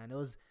big, man. It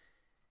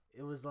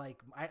was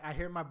like I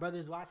hear my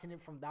brothers watching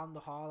it from down the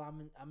hall.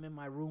 I'm in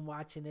my room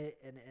watching it,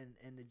 and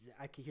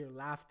I could hear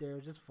laughter. It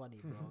was just funny,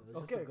 bro. It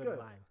was just a good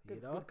vibe.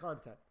 You know, good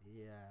content.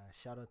 Yeah.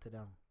 Shout out to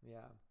them.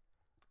 Yeah.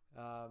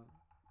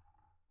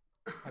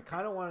 I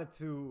kind of wanted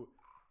to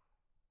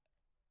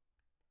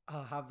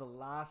have the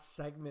last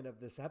segment of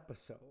this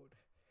episode.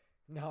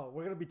 No,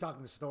 we're going to be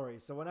talking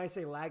stories. So when I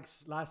say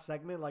last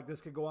segment, like this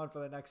could go on for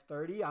the next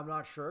 30, I'm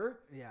not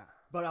sure. Yeah.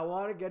 But I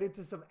want to get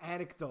into some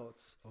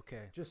anecdotes.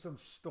 Okay. Just some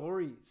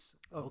stories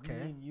of me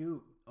and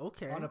you.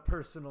 Okay. On a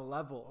personal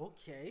level.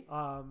 Okay.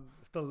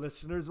 If the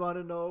listeners want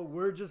to know,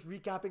 we're just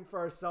recapping for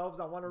ourselves.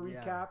 I want to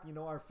recap, you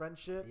know, our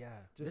friendship. Yeah.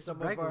 Just this some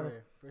of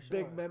our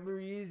big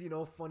memories, you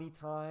know, funny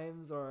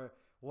times or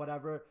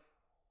whatever.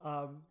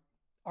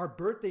 Our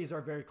birthdays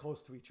are very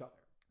close to each other.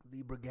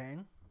 Libra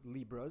gang.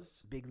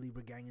 Libras. Big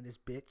Libra gang in this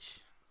bitch.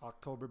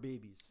 October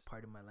babies.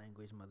 Pardon my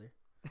language, mother.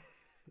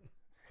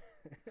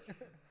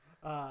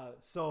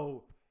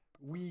 So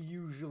we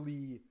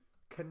usually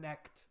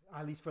connect,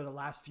 at least for the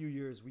last few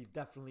years, we've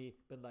definitely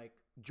been like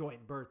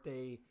joint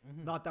birthday.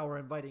 Mm-hmm. Not that we're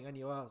inviting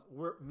anyone else.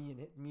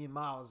 Me and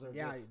Miles are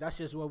that's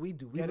just what we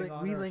do. We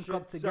link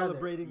up together.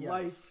 Celebrating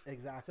life.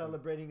 Exactly.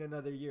 Celebrating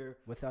another year.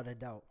 Without a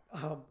doubt.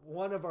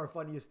 One of our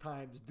funniest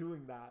times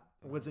doing that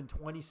was in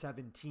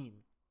 2017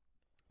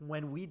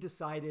 when we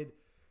decided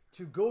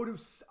to go to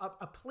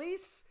a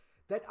place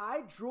that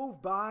I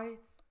drove by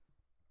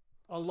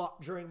a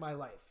lot during my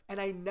life. And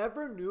I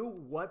never knew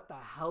what the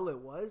hell it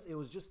was. It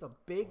was just a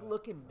big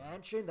looking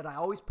mansion that I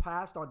always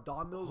passed on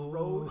Don Mills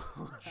Road,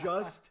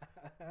 just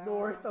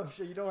north of,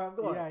 you know where I'm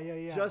going?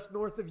 Yeah. Just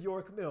north of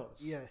York Mills.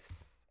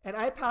 Yes. And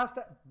I passed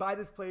by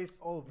this place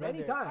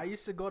many times. I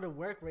used to go to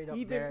work right up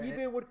there.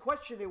 Even would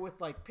question it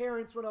with like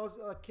parents when I was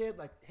a kid.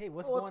 Like, hey,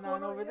 what's going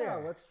on over there?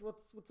 What's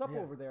up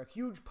over there?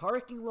 Huge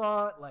parking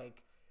lot,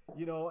 like,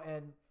 you know.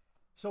 And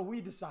so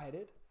we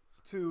decided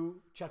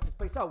to check this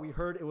place out. We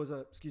heard it was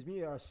a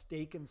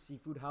steak and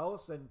seafood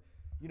house, and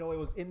you know it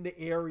was in the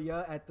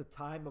area at the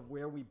time of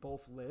where we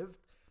both lived.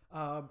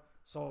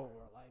 So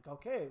we're like,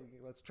 okay,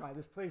 let's try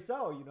this place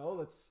out. You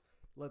know,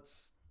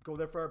 let's go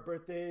there for our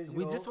birthdays.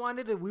 We just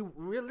wanted to. We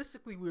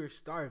were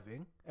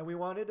starving, and we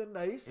wanted a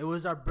nice. It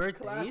was our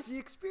birthdays. Classy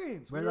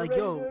experience. We're like,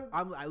 yo.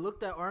 I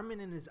looked at Armin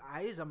in his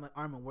eyes. I'm like,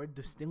 Armin, we're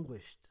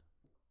distinguished.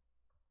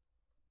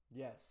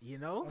 Yes. You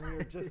know, and we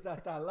were just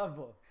at that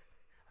level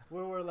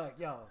where we're like,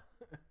 yo,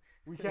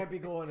 we can't be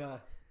going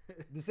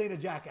this ain't a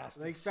Jackass.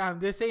 Like, fam,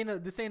 this ain't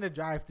a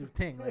drive-through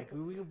thing. Like,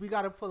 we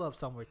got to pull up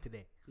somewhere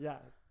today. Yeah.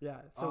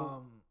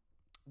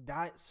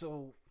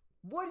 So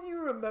what do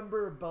you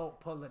remember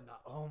about pulling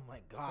up? Oh my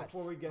God!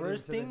 Before we get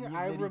first thing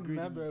I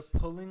remember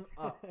pulling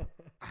up,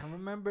 I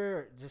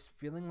remember just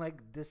feeling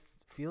like this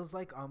feels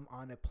like I'm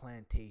on a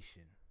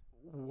plantation.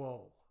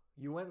 Whoa.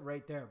 You went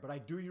right there, but I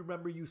do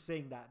remember you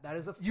saying that. That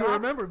is a fact. You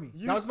remember me.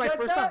 That was my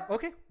first time.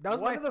 Okay. That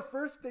was one of the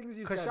first things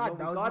you said. That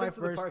was my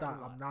first time.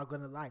 I'm not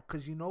going to lie.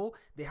 Because, you know,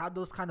 they had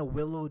those kind of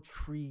willow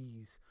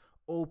trees,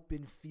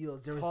 open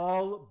fields. There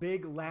tall,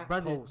 big lamp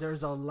posts.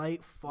 There's a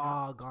light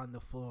fog on the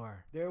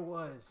floor. There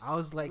was. I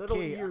was like,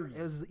 hey, it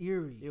was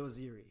eerie. It was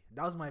eerie.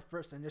 That was my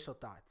first initial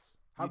thoughts.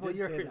 How about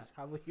yours?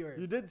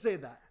 You did say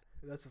that.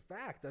 That's a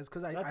fact. That's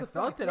because I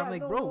felt it. Yeah, I'm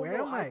like, bro, where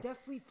am I? I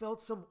definitely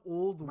felt some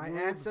old My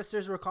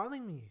ancestors were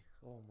calling me.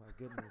 Oh, my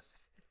goodness.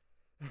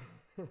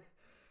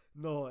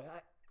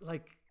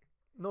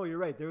 No, you're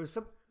right. There was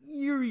some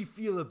eerie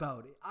feel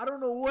about it. I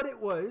don't know what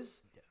it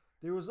was. Yeah.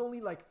 There was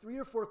only like 3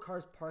 or 4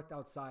 cars parked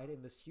outside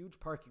in this huge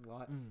parking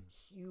lot.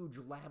 Huge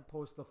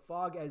lamppost. The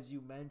fog, as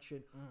you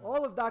mentioned.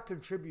 All of that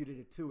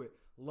contributed to it.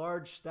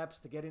 Large steps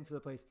to get into the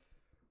place.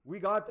 We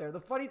got there. The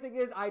funny thing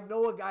is, I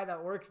know a guy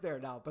that works there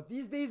now. But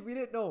these days, we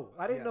didn't know.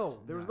 I didn't know.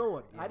 There was no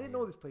one. I didn't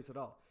know this place at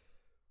all.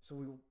 So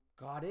we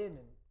got in,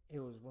 and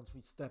it was, once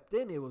we stepped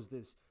in, it was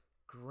this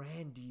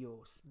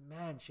grandiose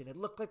mansion. It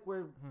looked like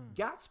where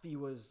Gatsby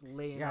was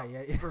laying out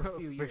for a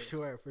few years.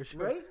 For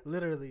sure. Right?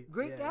 Literally.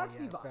 Great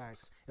Gatsby vibes.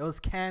 Facts. It was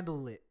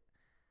candlelit.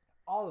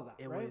 All of that,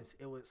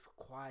 It was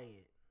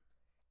quiet.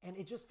 And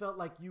it just felt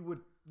like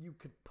you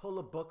could pull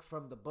a book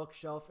from the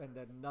bookshelf and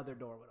then another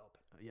door would open.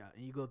 Yeah,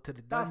 and you go to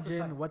the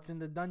dungeon. What's in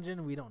the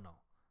dungeon? We don't know.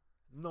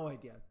 No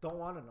idea. Don't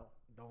want to know.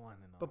 Don't want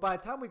to know. But by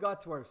the time we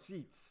got to our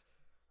seats,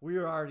 we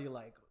were already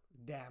like,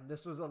 damn,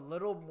 this was a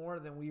little more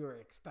than we were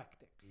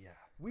expecting. Yeah.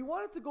 We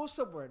wanted to go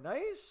somewhere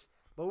nice,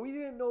 but we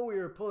didn't know we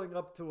were pulling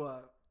up to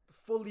a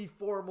fully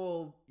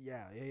formal,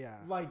 Yeah.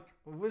 like,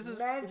 This is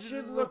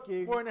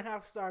mansion-looking. a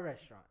 4.5-star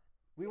restaurant.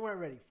 We weren't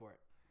ready for it.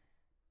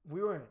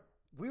 We weren't.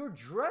 We were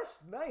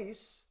dressed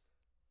nice,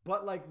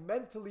 but like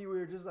mentally we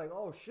were just like,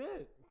 oh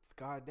shit.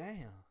 God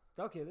damn.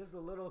 Okay, this is a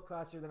little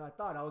classier than I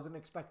thought. I wasn't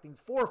expecting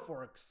 4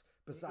 forks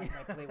beside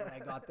my plate when I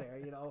got there.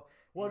 You know,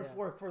 one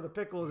fork for the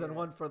pickles and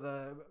one for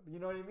the. You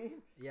know what I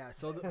mean? Yeah.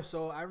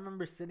 So I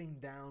remember sitting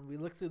down. We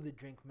looked through the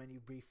drink menu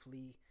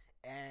briefly,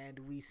 and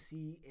we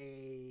see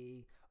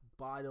a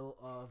bottle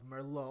of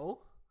Merlot.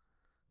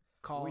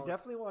 We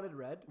definitely wanted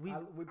red. We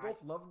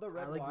both love the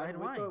red like wine, red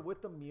wine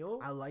with the meal.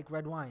 I like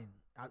red wine.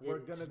 We're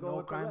gonna go no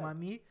with the crime red. on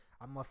me.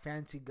 I'm a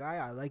fancy guy.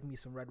 I like me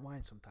some red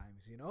wine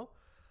sometimes. You know.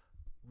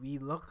 We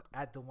look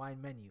at the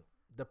wine menu.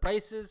 The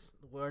prices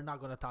we're not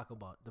going to talk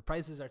about. The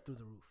prices are through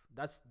the roof.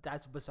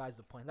 That's besides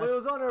the point. But it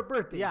was on our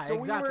birthday. Yeah, so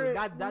exactly. We were,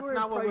 that's we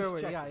not what we were.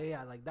 checking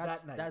Yeah. Like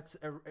that's that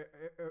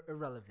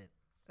irrelevant.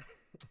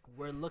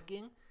 We're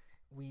looking.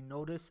 We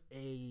notice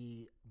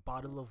a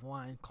bottle of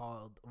wine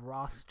called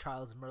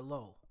Rothschild's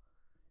Merlot.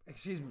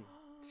 Excuse me.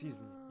 You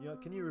know,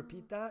 can you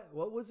repeat that?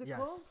 What was it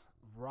called?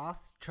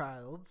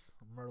 Rothschild's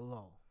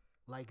Merlot.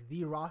 Like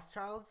the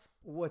Rothschilds.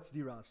 What's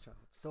the Rothschild?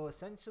 So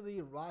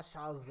essentially,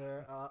 Rothschilds,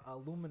 they're a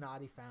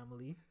Illuminati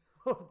family.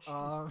 Oh,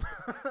 jeez.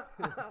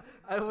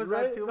 Was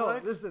that too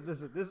much? Listen.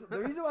 The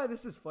reason why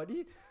this is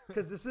funny,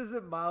 because this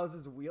isn't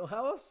Miles's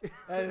wheelhouse.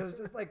 And it was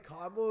just like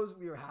combos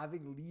we were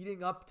having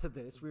leading up to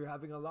this. We were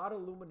having a lot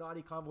of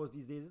Illuminati combos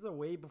these days. This is a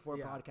way before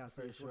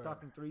podcast days. Sure. We're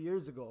talking 3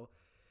 years ago.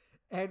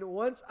 And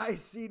once I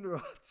seen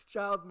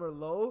Rothschild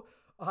Merlot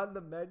on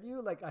the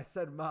menu, like I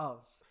said,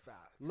 Miles, Facts.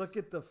 look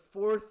at the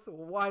 4th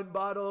wine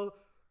bottle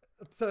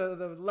to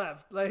the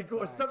left, like,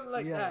 or something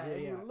like that.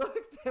 And you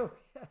looked at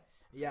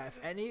Yeah,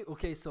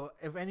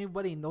 if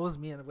anybody knows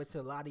me, and which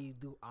a lot of you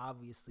do,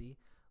 obviously,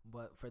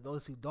 but for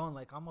those who don't,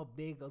 like, I'm a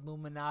big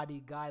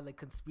Illuminati guy, like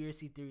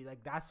conspiracy theory,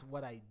 like that's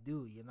what I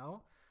do, you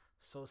know.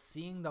 So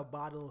seeing the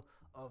bottle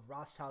of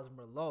Rothschild's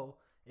Merlot,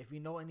 if you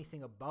know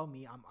anything about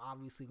me, I'm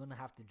obviously gonna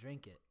have to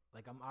drink it.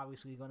 Like, I'm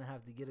obviously gonna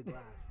have to get a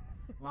glass.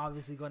 I'm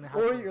obviously gonna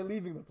have. Or you're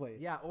leaving the place.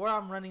 Yeah, or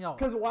I'm running out.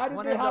 Because why did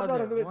they have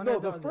that in the middle? No,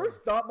 the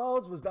first thought,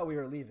 Miles, was that we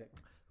were leaving.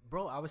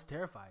 Bro, I was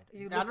terrified.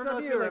 I don't know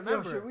if you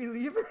remember. Should we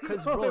leave?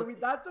 Because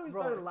that's when we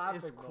started laughing.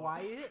 It's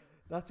quiet.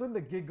 That's when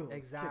the giggles.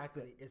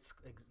 Exactly.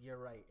 You're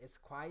right. It's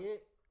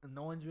quiet. And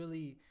no one's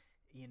really,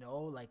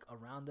 like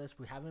around us.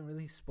 We haven't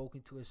really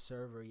spoken to a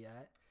server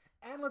yet.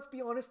 And let's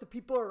be honest, the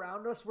people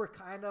around us were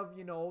kind of,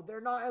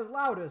 they're not as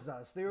loud as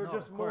us. They were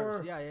just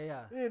more,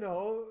 yeah.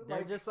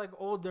 They're just like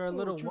older, a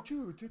little.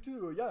 Choo.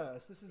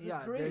 Yes, this is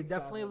a great. They're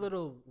definitely a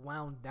little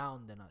wound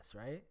down than us,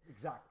 right?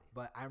 Exactly.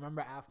 But I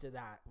remember after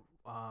that,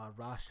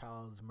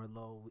 Rothschild's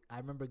Merlot, I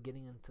remember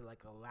getting into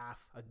like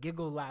a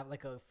giggle laugh,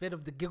 like a fit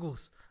of the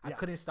giggles. Yeah. I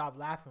couldn't stop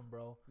laughing,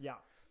 bro. Yeah.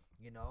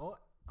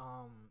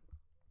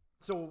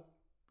 So,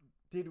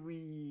 did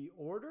we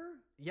order?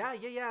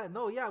 Yeah.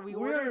 No, yeah. We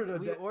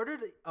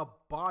ordered a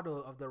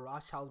bottle of the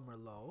Rothschild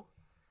Merlot,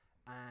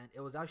 and it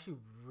was actually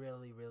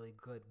really, really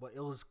good. But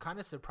it was kind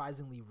of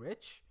surprisingly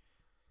rich.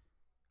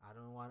 I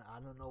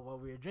don't know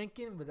what we were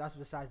drinking, but that's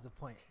besides the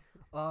point.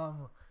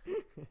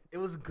 It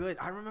was good.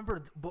 I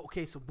remember.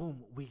 So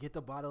boom, we get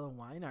the bottle of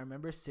wine. I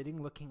remember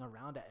looking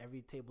around at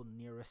every table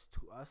nearest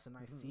to us, and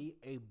I see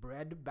a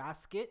bread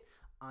basket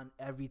on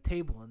every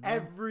table, and then,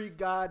 every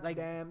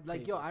goddamn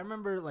table. I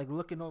remember like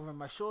looking over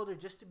my shoulder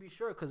just to be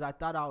sure, because I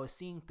thought I was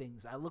seeing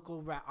things. I look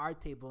over at our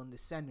table in the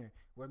center.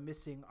 We're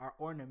missing our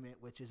ornament,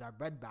 which is our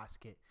bread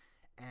basket,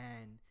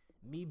 and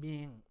me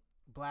being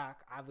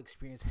Black, I've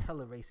experienced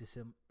hella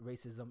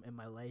racism in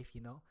my life,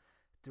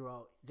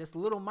 throughout just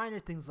little minor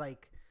things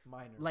like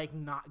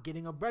not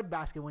getting a bread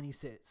basket when you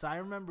sit. So I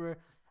remember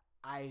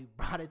I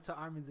brought it to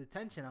Armin's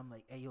attention. I'm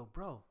like, hey, yo,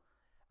 bro.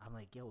 I'm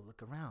like, yo,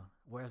 look around.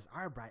 Where's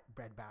our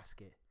bread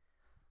basket?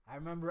 I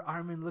remember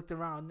Armin looked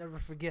around. I'll never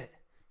forget.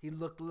 He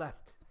looked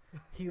left.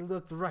 He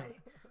looked right.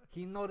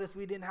 He noticed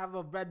we didn't have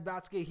a bread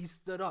basket. He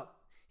stood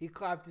up. He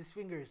clapped his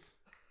fingers.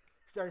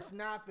 Started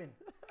snapping.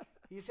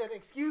 He said,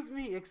 excuse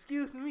me.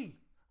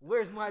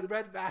 Where's my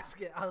bread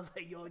basket? I was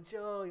like, yo,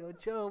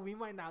 chill. We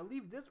might not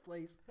leave this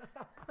place.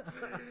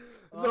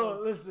 No,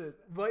 listen.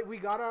 But we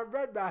got our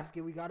bread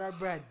basket. We got our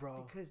bread,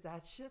 bro. Because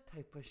that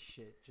type of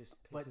shit just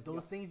pisses But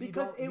those me things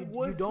off.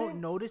 Because you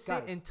don't notice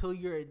it until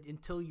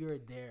you're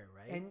there,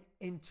 right? And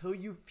until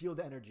you feel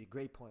the energy.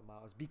 Great point,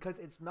 Miles. Because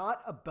it's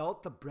not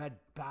about the bread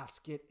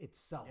basket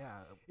itself.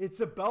 Yeah.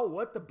 It's about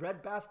what the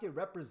bread basket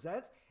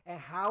represents and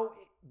how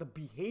the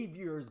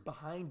behaviors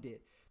behind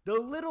it. The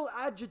little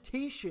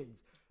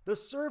agitations. The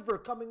server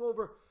coming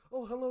over,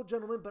 oh, hello,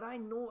 gentlemen, but I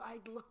know I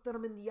looked at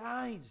him in the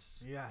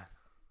eyes. Yeah.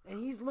 And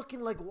he's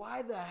looking like,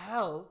 why the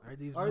hell are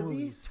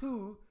these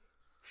two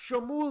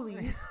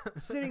shamulis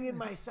sitting in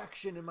my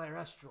section in my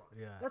restaurant?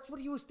 Yeah. That's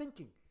what he was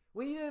thinking.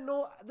 Well, he didn't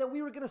know that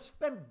we were going to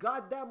spend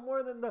goddamn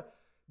more than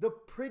the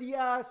pretty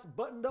ass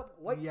buttoned up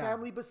white Yeah.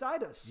 family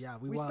beside us. Yeah,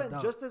 we spent wilded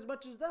out. just as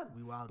much as them.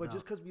 We wilded But just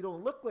out. because we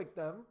don't look like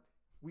them,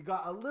 we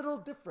got a little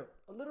different.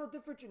 A little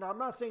different. You know, I'm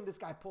not saying this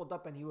guy pulled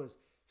up and he was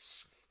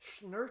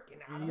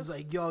snirking at And he's us.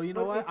 like, yo, you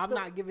know But what? it's I'm the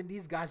not giving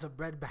these guys a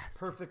bread basket.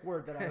 perfect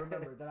word that I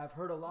remember that I've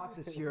heard a lot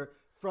this year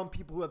from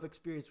people who have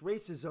experienced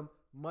racism,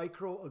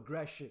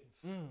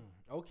 microaggressions.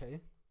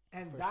 Okay.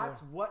 And For that's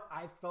sure. what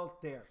I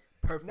felt there.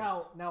 Perfect.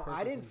 Now I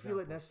Perfect didn't feel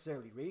it example.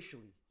 necessarily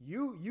racially.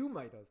 You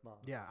might have, Mom.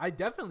 Yeah, I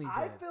definitely did.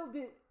 I felt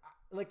it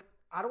like,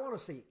 I don't want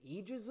to say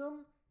ageism.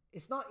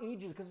 It's not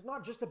ageism because it's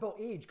not just about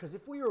age. Because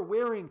if we were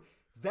wearing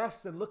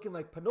vests and looking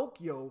like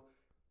Pinocchio,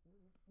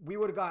 we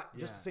would have got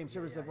just Yeah, the same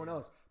service yeah, as everyone yeah.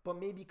 else. But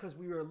maybe because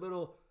we were a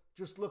little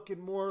just looking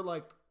more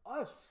like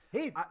us.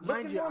 Hey, Mind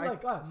looking you, more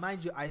like us.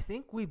 mind you, I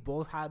think we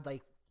both had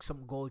like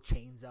some gold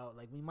chains out.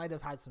 Like we might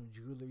have had some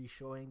jewelry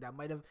showing that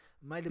might have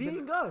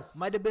Being been us.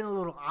 might have been a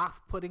little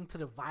off putting to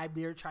the vibe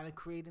they were trying to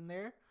create in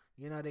there.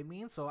 You know what I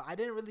mean? So I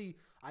didn't really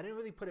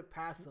put it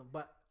past them.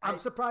 But I'm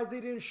surprised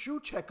they didn't shoe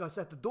check us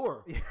at the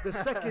door.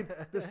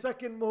 The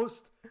second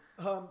most,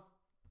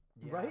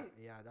 yeah, right?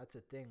 Yeah, that's a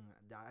thing.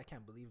 I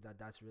can't believe that.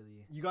 That's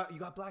really. You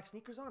got black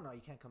sneakers on? No,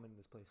 you can't come into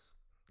this place.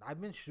 I've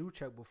been shoe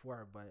checked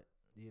before, but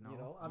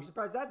I'm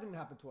surprised that didn't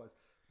happen to us.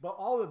 But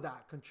all of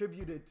that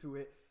contributed to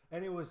it,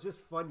 and it was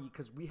just funny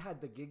because we had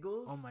the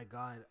giggles. Oh my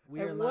god, we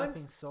And were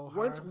laughing so hard.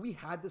 Once we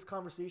had this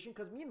conversation,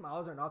 because me and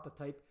Miles are not the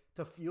type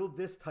to feel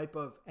this type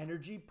of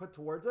energy put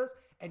towards us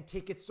and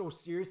take it so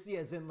seriously,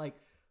 as in like,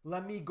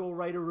 let me go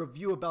write a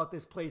review about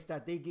this place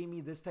that they gave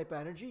me this type of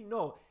energy.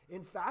 No,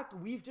 in fact,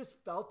 we've just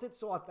felt it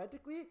so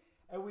authentically,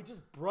 and we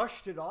just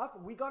brushed it off.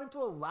 And we got into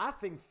a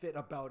laughing fit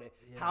about it,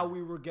 how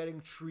we were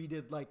getting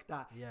treated like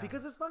that. Yeah.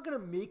 Because it's not gonna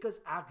make us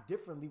act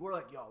differently. We're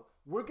like, yo,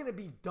 we're gonna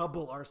be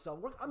double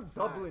ourselves. I'm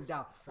doubling Facts.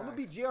 down. I'm gonna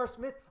be Facts. J.R.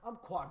 Smith. I'm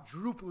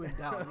quadrupling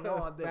down. You know,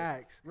 on this,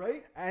 Facts.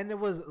 right? And it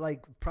was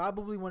like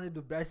probably one of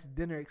the best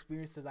dinner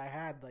experiences I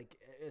had. Like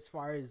as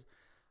far as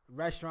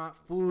restaurant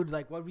food,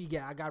 like what we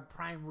get, I got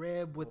prime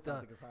rib with the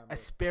Authentic prime rib.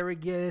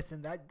 asparagus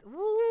and that. They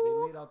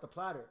Woo! laid out the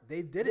platter.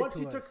 They did it Once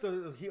to he us. took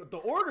the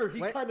order, he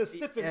When- kind of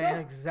stiffened yeah, up.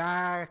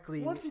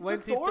 Exactly. Once he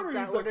took the order,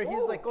 that he's like, order, he's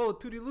 "Oh." like, "Oh,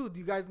 Toodaloo, do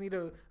you guys need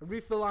a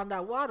refill on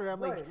that water?"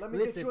 I'm Right, like, let me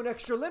 "Listen." get you an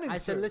extra linen. I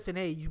said, sir. "Listen,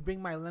 hey, you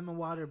bring my lemon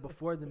water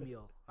before the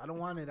meal. I don't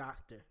want it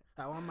after.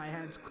 I want my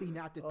hands clean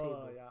at the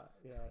table." Oh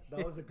yeah.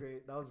 That was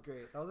great. That was a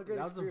great That was a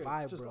experience.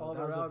 vibe, Just bro. all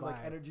That was a around, like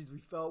vibe. energies we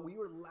felt. We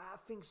were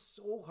laughing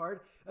so hard.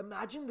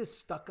 Imagine this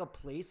stuck up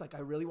place. Like I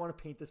really want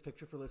to paint this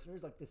picture for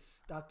listeners. Like this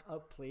stuck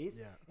up place,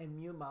 Yeah. and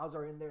me and Miles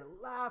are in there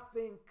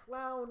laughing,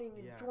 clowning,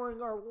 Yeah.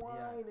 enjoying our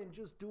wine, and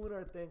just doing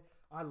our thing.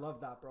 I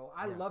love that, bro.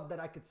 I Yeah. love that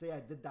I could say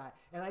I did that,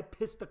 and I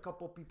pissed a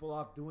couple people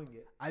off doing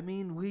it. I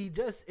mean, we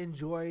just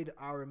enjoyed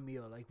our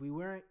meal. Like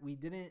we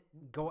didn't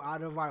go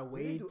out of our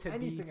way didn't do to be.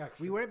 anything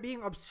extra. We weren't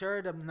being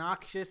absurd,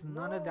 obnoxious,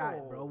 none of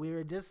that, bro. No. We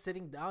were just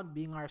sitting down,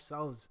 being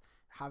ourselves,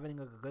 having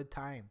a good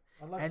time.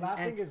 Unless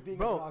laughing is being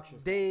bro,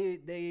 obnoxious.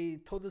 they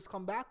told us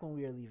come back when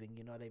we were leaving.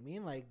 You know what I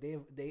mean? Like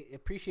they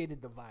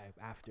appreciated the vibe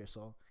after.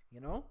 So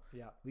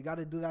Yeah, we got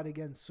to do that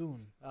again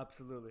soon.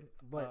 absolutely.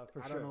 But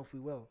for I sure. don't know if we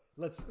will.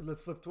 Let's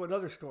flip to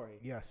another story.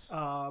 Yes.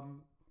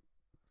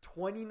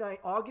 29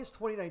 August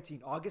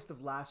 2019, August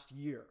of last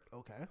year.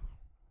 Okay.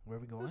 Where are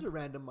we It going? was a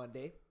random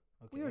Monday.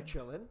 We were Okay.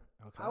 chilling.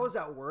 Okay. I was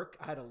at work.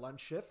 I had a lunch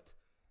shift.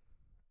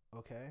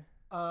 Okay.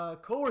 A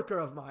coworker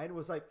of mine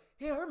was like,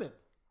 "Hey, Herman,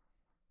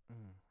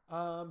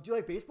 Mm. do you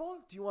like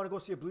baseball? Do you want to go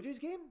see a Blue Jays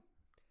game?"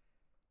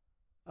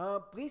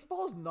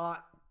 Baseball is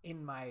not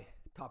in my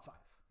top 5.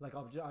 Like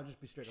I'll just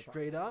be straight up.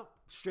 Straight up.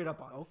 Straight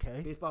up honest.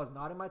 Okay. Baseball is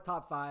not in my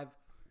top 5.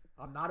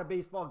 I'm not a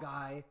baseball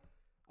guy.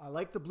 I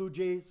like the Blue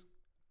Jays.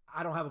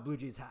 I don't have a Blue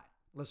Jays hat.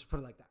 Let's just put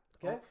it like that.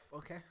 Okay. Oh,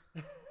 okay.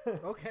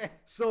 Okay.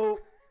 So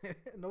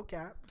No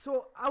cap.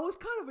 I was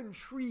kind of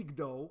intrigued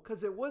though,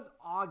 because it was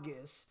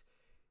August.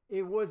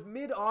 It was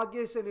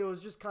mid-August, and it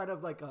was just kind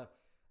of like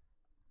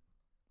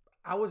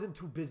I wasn't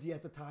too busy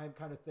at the time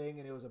kind of thing,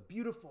 and it was a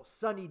beautiful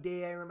sunny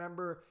day, I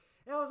remember.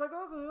 And I was like,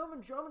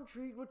 okay, I'm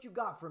intrigued what you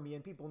got for me.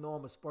 And people know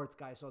I'm a sports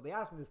guy, so they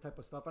asked me this type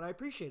of stuff, and I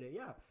appreciate it.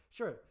 Yeah,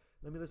 sure.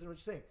 Let me listen to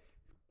what you're saying.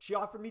 She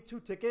offered me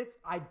 2 tickets.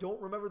 I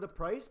don't remember the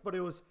price, but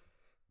it was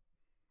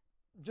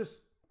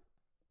just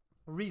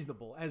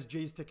reasonable, as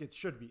Jays tickets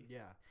should be.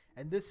 Yeah.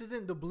 And this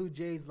isn't the Blue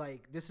Jays.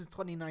 Like this is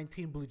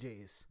 2019 Blue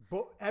Jays.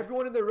 But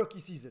everyone in their rookie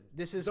season.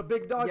 This is the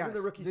big dogs in yes,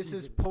 the rookie this season.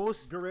 is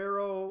post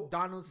Guerrero,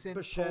 Donaldson,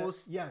 Bichette.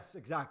 post Yes,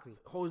 exactly.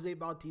 Jose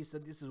Bautista.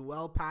 This is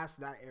well past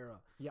that era.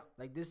 Yeah.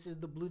 Like this is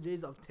the Blue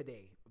Jays of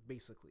today,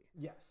 basically.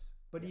 Yes.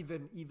 But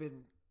even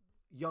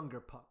younger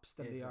pups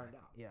than they are Exactly.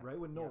 now. Yeah. Right?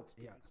 With no Yeah.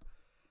 experience.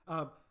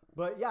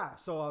 But yeah,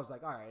 so I was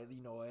like, all right,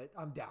 you know what?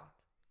 I'm down.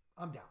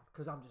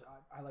 Because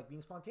I like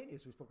being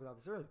spontaneous. We spoke about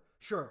this earlier.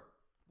 Sure.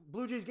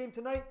 Blue Jays game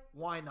tonight?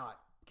 Why not?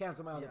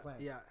 Cancel my other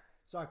plans. Yeah.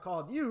 So I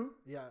called you,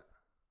 Yeah.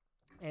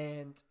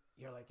 and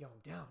you're like, yo,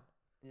 I'm down.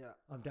 Yeah.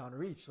 I'm down to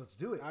reach. Let's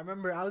do it. I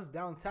remember I was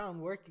downtown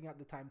working at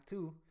the time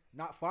too,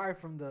 not far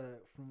from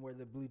where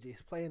the Blue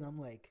Jays play, and I'm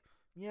like,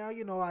 yeah,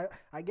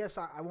 I guess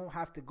I won't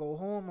have to go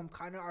home. I'm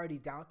kind of already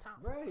downtown.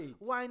 Right.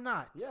 Why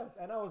not? Yes,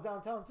 and I was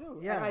downtown too.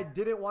 Yeah. And I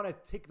didn't want to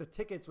take the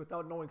tickets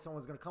without knowing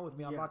someone's going to come with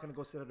me. I'm Yeah. not going to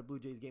go sit at a Blue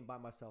Jays game by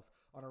myself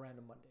on a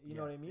random Monday. You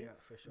know what I mean? Yeah,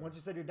 for sure. Once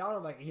you said you're down,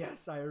 I'm like,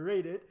 yes, I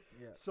rate it.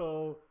 Yeah.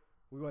 So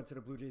we went to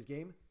the Blue Jays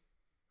game.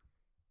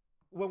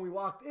 When we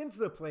walked into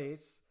the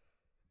place,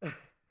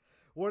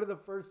 one of the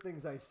first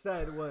things I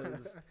said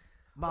was,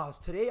 Miles,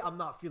 today I'm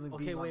not feeling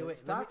Okay, beat on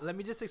wait. the Let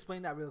me just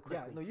explain that real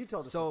quickly. Yeah, no, you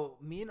tell the So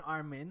me and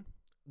Armin,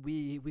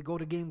 we go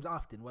to games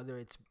often, whether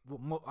it's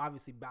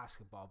obviously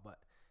basketball, but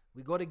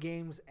we go to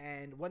games,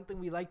 and one thing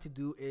we like to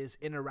do is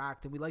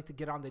interact, and we like to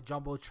get on the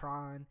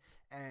jumbotron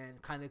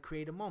and kind of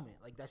create a moment.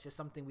 Like, that's just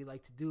something we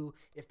like to do.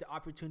 If the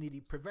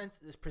opportunity presents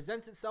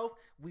itself,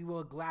 we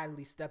will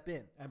gladly step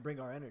in and bring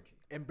our energy.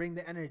 and bring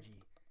the energy.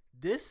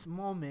 This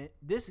moment,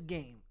 this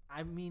game,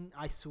 I mean,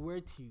 I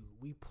swear to you,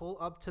 we pull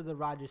up to the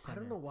Rogers Center. I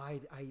don't know why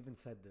I even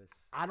said this.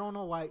 I don't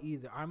know why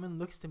either. Armin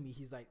looks to me.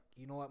 He's like,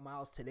 you know what,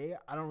 Miles? Today,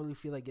 I don't really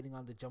feel like getting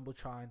on the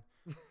jumbotron.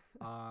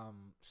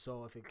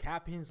 So if it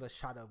happens, let's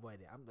try to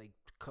avoid it. I'm like,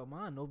 come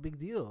on, no big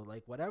deal.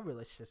 Like, whatever.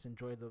 Let's just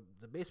enjoy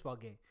the baseball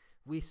game.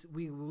 We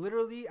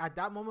literally at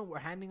that moment we're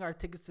handing our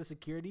tickets to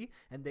security,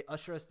 and they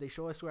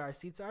show us where our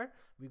seats are.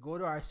 We go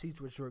to our seats,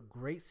 which were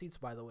great seats,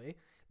 by the way.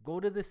 Go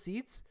to the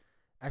seats.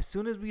 As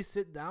soon as we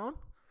sit down,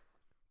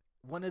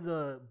 one of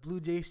the Blue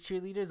Jays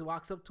cheerleaders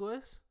walks up to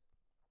us,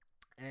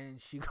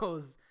 and she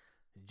goes,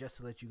 "Just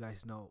to let you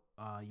guys know,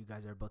 you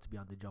guys are about to be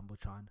on the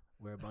jumbotron.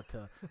 We're about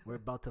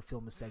to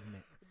film a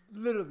segment."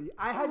 Literally,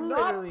 I had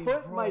Literally, not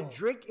put bro. my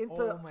drink into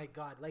Oh my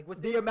god! Like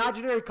with the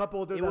imaginary cup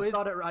holder it that's was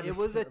not at Rogers it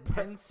was a Center, but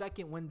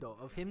 10-second window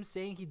of him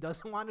saying he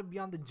doesn't want to be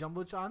on the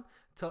jumbotron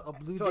to a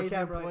Blue to a Jays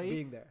camera employee,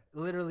 being there.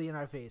 literally in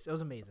our face. It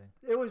was amazing.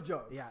 It was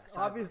jokes. Yeah, so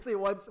Obviously,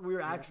 once we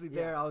were actually yeah.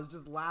 there, I was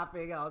just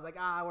laughing. I was like,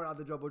 we're on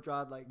the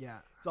jumbotron. Like, Yeah.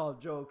 it's all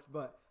jokes.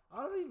 But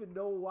I don't even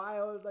know why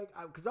I was like,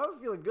 because I was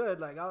feeling good.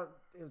 Like,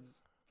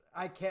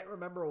 I can't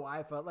remember why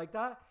I felt like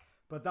that.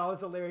 But that was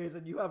hilarious,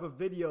 and you have a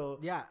video,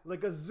 Yeah.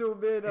 like a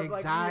zoom in of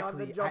like me on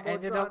the Exactly. jumbotron. I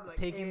ended up like,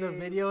 taking the hey.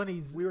 video, and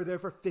he's We were there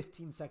for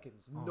 15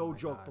 seconds, Oh no my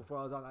joke, God. before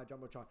I was on that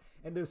jumbotron.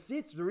 And the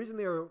seats, the reason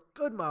they were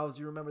good, Miles,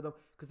 you remember them,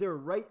 because they were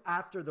right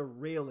after the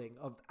railing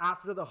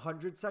after the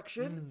 100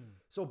 section.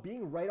 So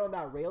being right on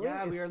that railing,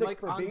 yeah, is we were sick like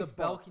for on baseball. the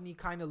balcony,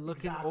 kind of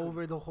looking Exactly.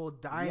 over the whole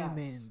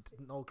diamond.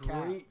 No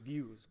cap. Great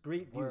views.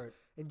 Word.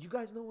 And you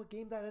guys know what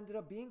game that ended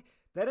up being?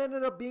 That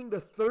ended up being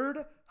the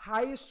third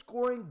highest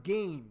scoring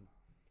game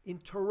in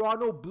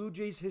Toronto Blue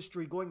Jays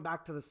history going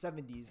back to the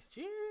 70s.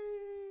 Jeez.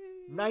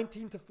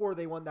 19-4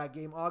 they won that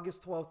game,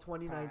 August 12th,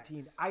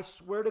 2019. Facts. I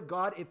swear to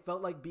God, it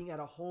felt like being at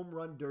a home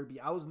run derby.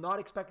 I was not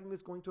expecting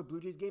this going to a Blue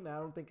Jays game, and I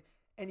don't think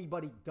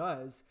anybody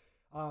does.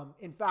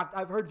 In fact,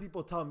 I've heard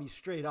people tell me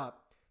straight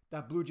up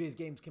that Blue Jays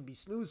games can be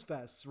snooze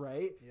fests,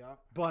 right? Yeah.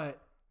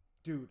 But,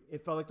 dude,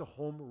 it felt like the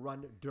home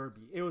run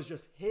derby. It was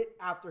just hit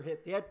after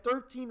hit. They had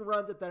 13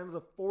 runs at the end of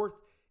the fourth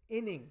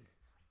inning.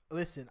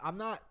 Listen, I'm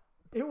not.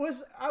 It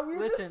was. We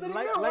were just Listen, sitting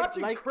like there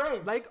watching like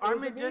cranks. like It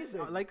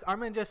was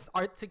Armin just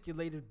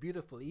articulated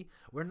beautifully.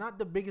 We're not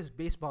the biggest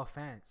baseball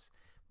fans,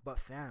 but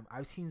fam,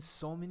 I've seen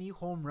so many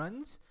home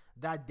runs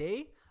that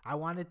day. I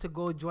wanted to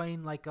go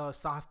join like a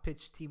soft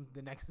pitch team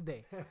the next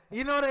day.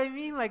 You know what I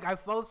mean? Like I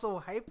felt so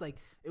hyped. Like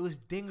it was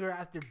dinger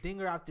after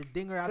dinger after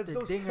dinger Because after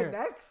those dinger.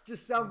 connects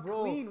just sound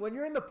Bro. clean when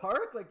you're in the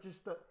park. Like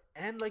just the.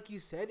 And like you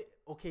said,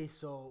 okay,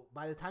 so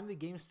by the time the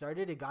game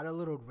started, it got a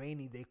little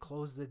rainy. They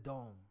closed the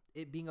dome.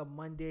 It being a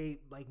Monday,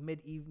 like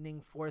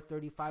mid-evening,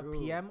 4:35 True.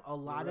 p.m., a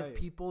lot You're of right.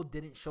 people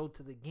didn't show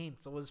to the game.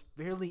 So it was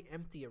fairly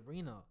empty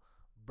arena.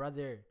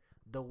 Brother,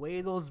 the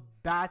way those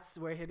bats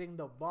were hitting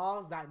the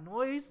balls, that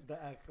noise,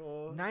 The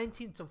echo.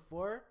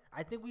 19-4.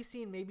 I think we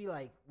seen maybe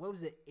like, what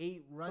was it,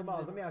 8 runs? So, Miles,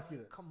 in- let me ask you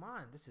this. Come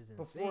on, this is insane.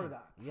 Before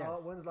that, Yes.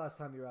 when's the last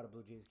time you were at a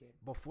Blue Jays game?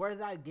 Before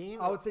that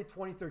game, I would say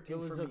 2013 it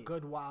was for a me.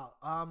 good while.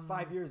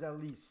 5 years at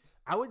least.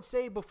 I would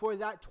say before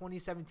that,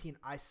 2017.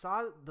 I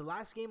saw the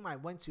last game I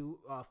went to,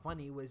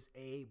 funny, was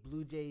a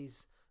Blue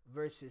Jays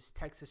versus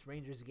Texas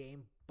Rangers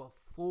game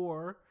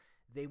before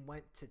they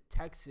went to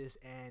Texas,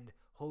 and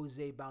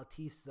Jose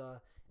Bautista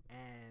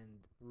and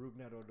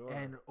Rougned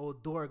Odor.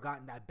 Odor got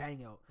in that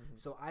bang out.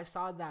 So I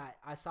saw that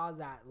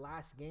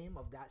last game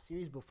of that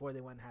series before they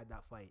went and had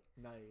that fight.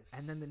 Nice.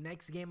 And then the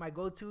next game I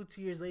go to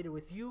 2 years later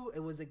with you, it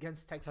was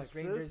against Texas Texas?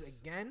 Rangers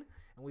again,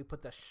 and we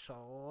put the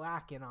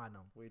shellacking on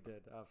them. We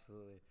did,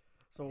 absolutely.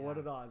 So Yeah. what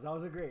are the odds? That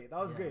was great. That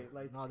was Yeah. great.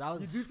 Like No, that you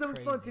was do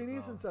something crazy,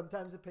 spontaneous, bro. and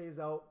sometimes it pays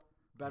out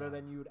better Yeah.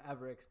 than you'd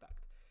ever expect.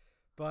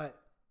 But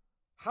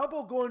how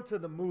about going to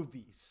the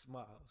movies,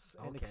 Miles,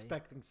 and Okay.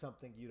 expecting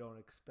something you don't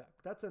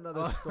expect? That's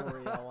another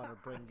story I want to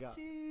bring up.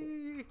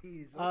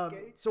 Jeez.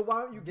 Okay. So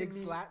why don't you big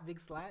give me big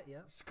slat,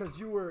 yeah. because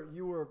you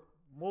were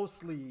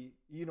mostly,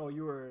 you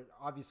were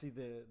obviously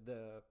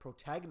the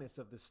protagonist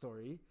of the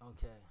story,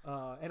 Okay.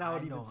 and I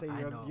would I even know, say I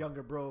your know.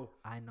 younger bro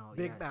I know.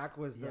 Big yes, Mac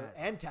was the yes,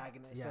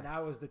 antagonist, and I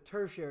yes, was the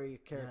tertiary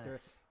character.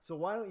 yes. So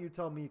why don't you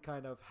tell me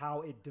kind of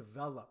how it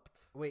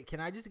developed? Wait, can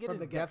I just get From a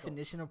the get-go.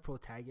 definition of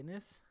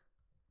protagonist?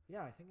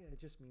 Yeah, I think it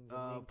just means a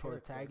main character.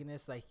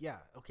 Protagonist. Like, yeah,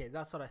 okay,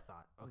 that's what I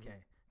thought. Okay,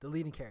 Mhm. the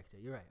leading character.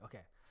 You're right.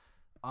 Okay.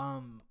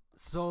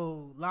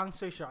 So long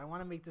story short, I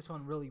want to make this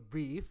one really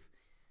brief.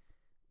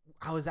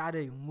 I was at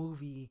a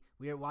movie.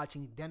 We were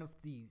watching Den of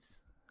Thieves.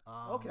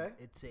 Okay.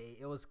 It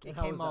And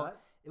how came was out.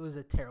 that? It was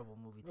a terrible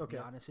movie, to Okay.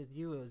 be honest with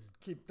you. It was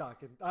Keep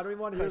talking. I don't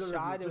even want to hear the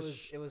shot. review.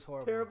 It was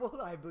horrible.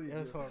 Terrible. I believe It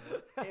was you.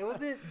 horrible. It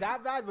wasn't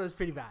that bad, but it was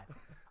pretty bad.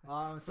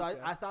 So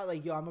Okay. I thought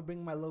like, yo, I'm gonna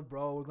bring my little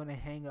bro. We're gonna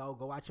hang out,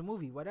 go watch a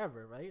movie,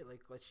 whatever, right?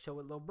 Like, let's chill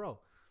with little bro.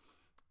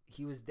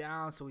 He was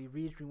down, so we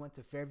went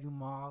to Fairview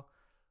Mall,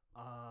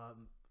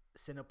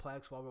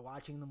 Cineplex while we're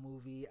watching the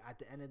movie. At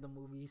the end of the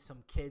movie,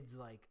 some kids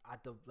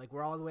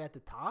we're all the way at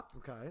the top.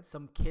 Okay.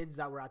 Some kids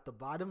that were at the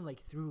bottom like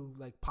threw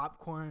like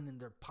popcorn and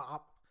their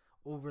pop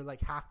over like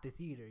half the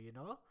theater, you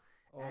know,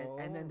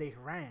 and then they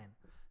ran.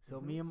 So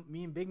Mhm.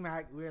 me and Big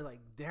Mac, we were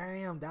like,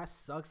 damn, that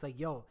sucks. Like,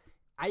 yo,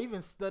 I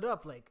even stood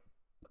up, like,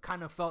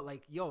 kind of felt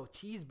like, yo,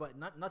 cheese, but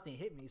nothing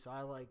hit me. So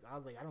I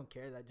was like, I don't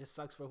care. That just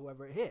sucks for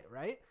whoever it hit,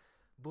 right?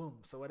 Boom.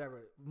 So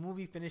whatever.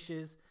 Movie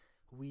finishes.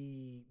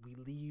 We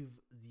leave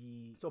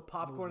the So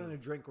popcorn movie. and a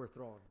drink were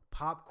thrown.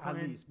 Popcorn,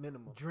 At least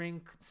minimum.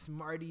 drink,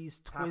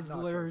 Smarties, Half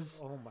Twizzlers,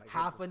 nachos. Oh my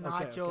half a goodness.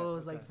 nachos, Okay,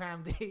 okay, like okay.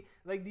 fam, they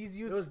like these It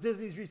youths. was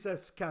Disney's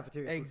recess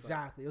cafeteria. food fight.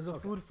 Exactly, it was a Okay.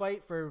 food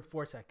fight for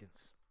 4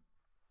 seconds,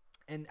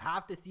 and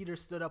half the theater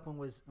stood up and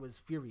was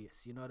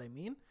furious. You know what I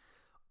mean?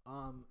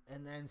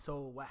 And then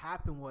so what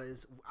happened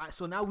was,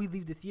 so now we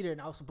leave the theater, and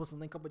I was supposed to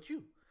link up with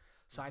you.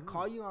 So I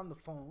call you on the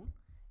phone,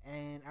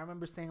 and I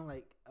remember saying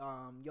like,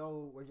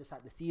 yo, we're just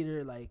at the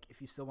theater. Like, if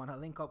you still want to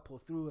link up, pull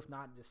through. If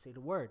not, just say the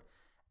word.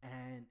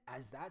 And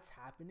as that's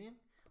happening,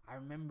 I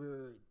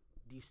remember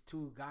these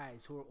two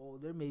guys who are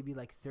older, maybe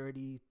like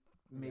 30,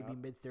 maybe Yeah.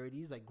 mid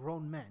 30s, like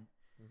grown men.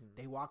 Mhm.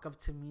 They walk up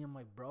to me and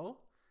my bro,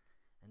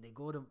 and they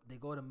go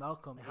to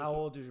Malcolm. How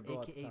old is your bro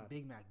at the AKA time?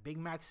 Big Mac. Big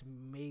Mac's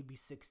maybe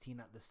 16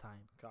 at this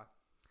time. Okay.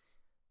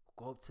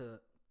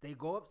 They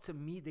go up to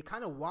me. They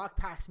kind of walk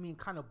past me and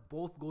kind of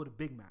both go to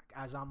Big Mac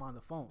as I'm on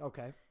the phone.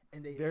 Okay.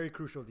 And they Very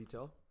crucial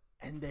detail.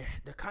 and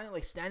they're kind of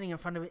like standing in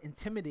front of it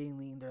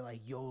intimidatingly, and they're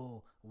like,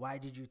 yo, why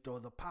did you throw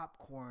the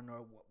popcorn,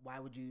 or why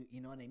would you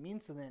know what I mean?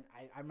 So then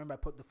I remember I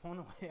put the phone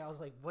away. I was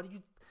like, what are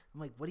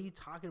you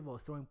talking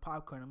about, throwing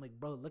popcorn? I'm like,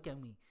 bro, look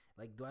at me.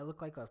 Like, do I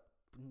look like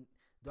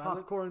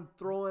Popcorn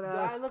throwing do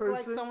ass I look person.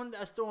 like someone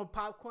that's throwing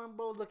popcorn,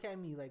 bro? Look at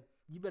me. Like,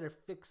 you better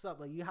fix up.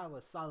 Like, you have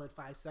a solid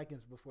 5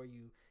 seconds before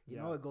you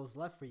Yeah. know it goes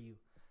left for you.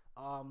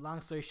 Long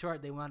story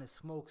short, they want to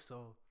smoke,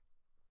 so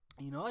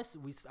you know, I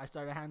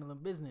started handling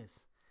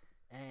business.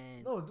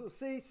 And No,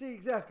 say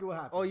exactly what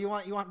happened. oh, you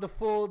want the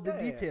Yeah,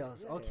 yeah,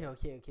 details? yeah,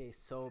 Okay.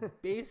 So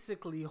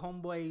basically,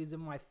 homeboy is in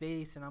my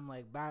face, and I'm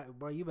like,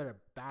 bro, you better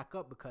back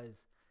up,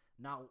 because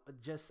now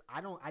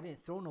I didn't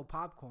throw no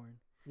popcorn.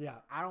 Yeah,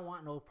 I don't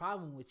want no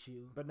problem with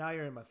you. but now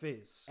you're in my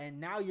face. And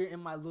now you're in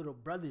my little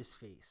brother's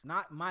face,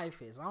 not my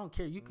face. I don't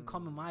care. You can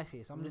come in my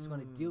face. I'm just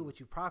gonna deal with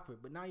you proper.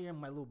 But now you're in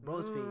my little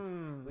bro's face,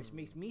 which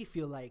makes me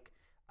feel like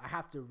I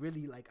have to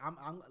really like I'm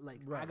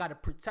like I Right. gotta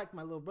protect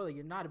my little brother.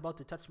 You're not about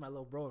to touch my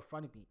little bro in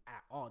front of me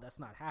at all. That's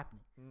not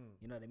happening.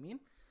 You know what I mean?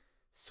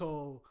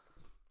 So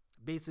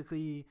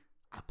basically,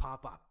 I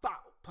pop up, bow,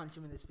 punch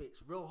him in his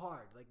face real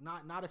hard, like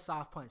not a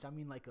soft punch. I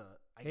mean like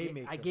I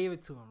Haymaker. gave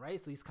it to him, right?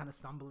 So he's kind of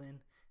stumbling.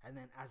 And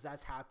then as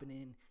that's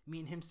happening, me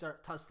and him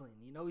start tussling.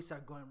 You know, we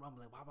start going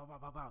rumbling. Wow, wow, wow,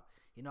 wow, wow.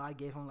 You know, I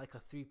gave him like a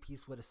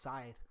 3-piece with a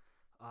side,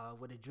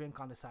 with a drink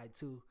on the side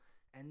too.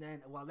 And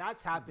then while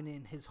that's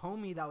happening, his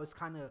homie that was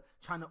kind of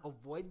trying to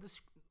avoid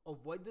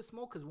the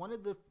smoke, because one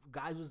of the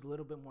guys was a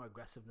little bit more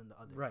aggressive than the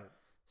other. Right.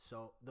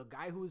 So the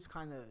guy who was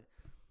kind of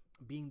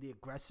being the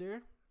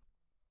aggressor,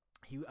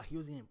 he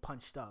was getting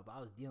punched up.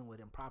 I was dealing with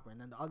him proper. And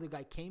then the other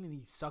guy came and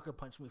he sucker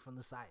punched me from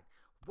the side.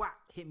 Whack,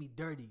 hit me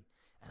dirty.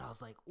 And I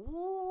was like,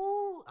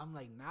 ooh. I'm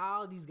like,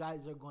 now these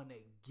guys are going to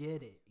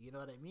get it. You know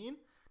what I mean?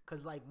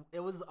 Because, like,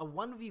 it was a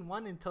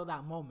 1v1 until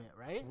that moment,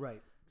 right?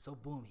 Right. So,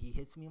 boom, he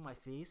hits me in my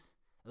face.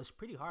 It was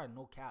pretty hard,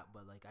 no cap.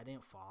 But, like, I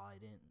didn't fall. I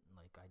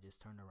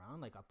just turned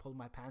around. Like, I pulled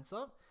my pants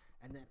up.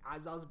 And then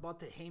as I was about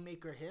to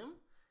haymaker him,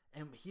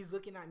 and he's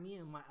looking at me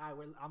in my eye,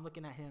 I'm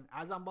looking at him.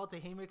 As I'm about to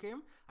haymaker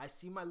him, I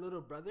see my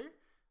little brother,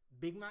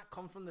 Big Mac,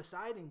 come from the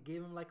side and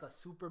gave him like a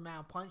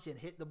Superman punch and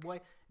hit the boy.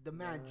 The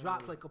man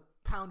dropped like a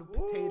pound of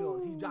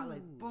potatoes. He dropped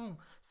like boom.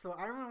 So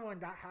I remember when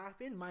that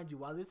happened. Mind you,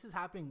 while this is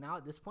happening now,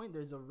 at this point,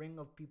 there's a ring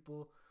of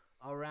people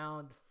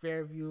around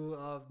Fairview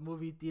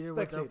movie theater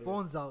with their Spectators.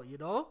 phones out. You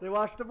know, They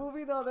watched the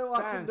movie. No, they're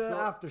watching Fam, the so,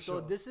 after show.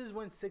 So this is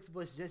when Six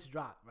Bucks just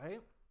dropped, right?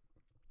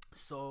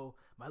 So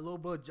my little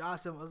bro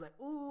Josh, I was like,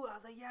 ooh, I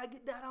was like, yeah,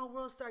 get that on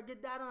World Star,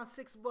 get that on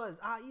Six Bucks,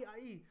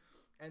 IE.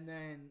 And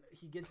then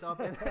he gets up,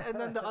 and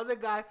then the other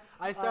guy,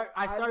 I start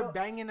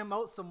banging him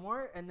out some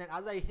more. And then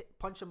as I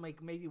punch him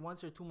like maybe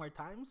once or two more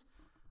times,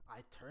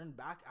 I turn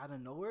back out of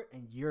nowhere,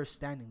 and you're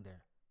standing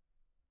there.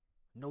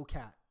 No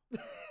cat.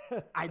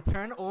 I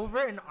turn over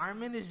and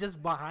Armin is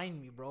just behind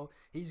me, bro.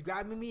 He's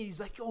grabbing me. He's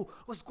like, "Yo,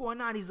 what's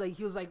going on?"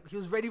 He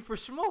was ready for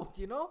smoke,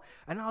 you know.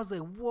 And I was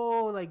like,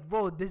 "Whoa, like,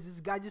 bro, this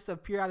guy just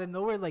appeared out of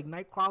nowhere, like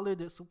Nightcrawler,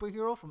 the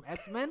superhero from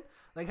X-Men.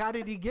 Like, how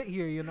did he get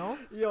here, you know?"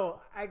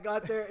 Yo, I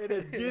got there in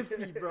a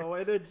jiffy, bro.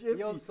 In a jiffy.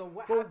 Yo, so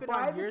what But happened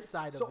by on your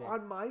side of it? So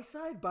on my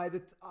side,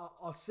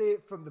 I'll say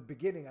it from the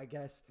beginning, I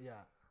guess. Yeah.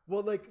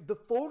 Well, like the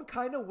phone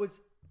kind of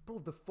was, bro.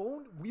 The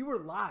phone, we were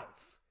live.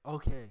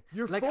 Okay.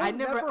 Your like phone I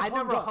never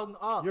hung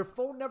up. Your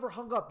phone never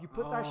hung up. You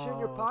put that shit in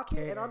your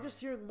pocket, and I'm Okay. just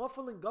hearing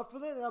muffling,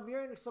 guffling, and I'm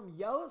hearing some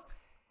yells.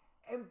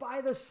 And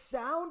by the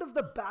sound of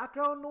the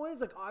background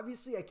noise, like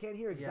obviously I can't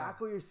hear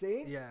exactly what you're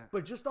saying. Yeah.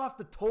 But just off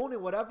the tone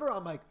and whatever,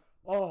 I'm like,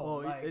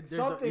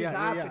 something's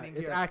happening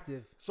It's here.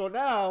 active. So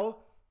now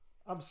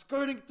I'm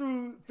skirting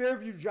through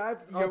Fairview Drive,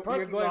 our You're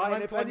parking going lot,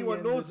 and if 120 anyone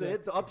in knows the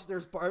it, the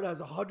upstairs part has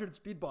 100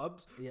 speed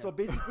bumps. Yeah. So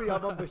basically,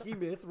 I'm on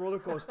Behemoth roller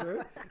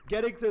coaster,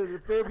 getting to the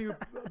Fairview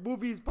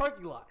Movies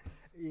parking lot.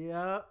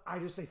 Yeah. I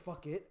just say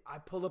fuck it. I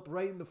pull up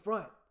right in the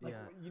front, like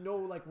Yeah. you know,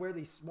 like where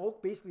they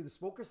smoke, basically the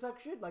smoker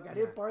section. Like I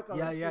didn't park on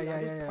Yeah, the street. yeah, I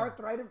yeah, just yeah. parked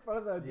right in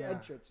front of the Yeah.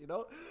 entrance. You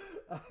know,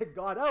 I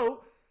got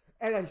out.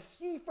 And I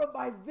see from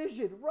my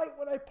vision, right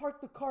when I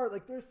parked the car,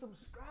 like there's some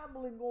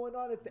scrambling going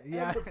on at the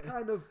end of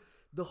kind of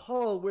the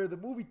hall where the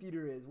movie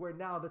theater is, where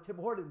now the Tim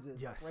Hortons is.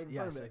 Yes. Right in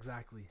front of it.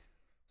 Exactly.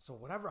 So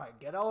whatever, I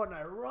get out and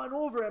I run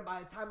over, and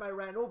by the time I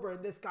ran over,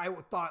 and this guy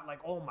thought like,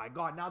 oh my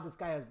god, now this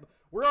guy has.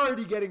 We're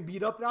already getting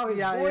beat up now. His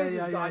boys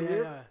just got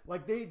here. Yeah.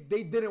 Like they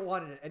didn't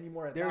want it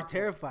anymore. At They were that point.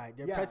 terrified.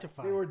 They're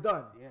petrified. They were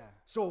done. Yeah.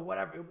 So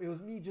whatever, it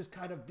was me just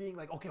kind of being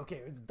like,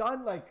 okay, it's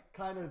done. Like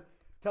kind of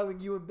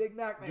telling you and Big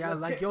Mac, like, Yeah,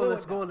 like, yo,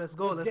 let's go.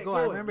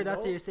 I remember that's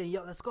what you're saying.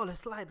 Yo, let's go.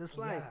 Let's slide.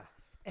 Yeah.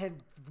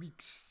 And we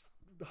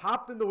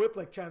hopped in the whip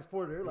like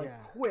transporter, like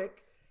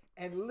quick,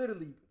 and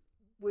literally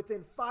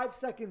within 5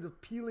 seconds of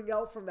peeling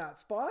out from that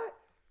spot,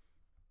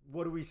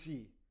 what do we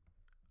see?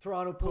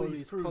 Toronto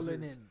police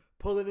cruisers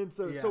pulling in.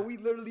 So we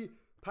literally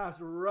passed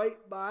right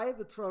by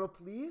the Toronto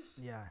police.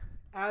 Yeah.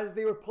 As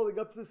they were pulling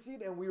up to the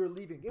scene, and we were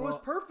leaving. It was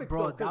perfect,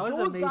 bro. because That was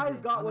those amazing. guys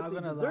got I'm what not they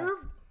gonna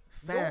deserved.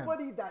 Fam,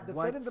 Nobody that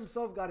defended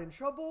themselves got in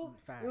trouble.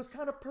 Facts. It was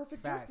kind of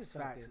perfect justice.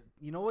 Facts.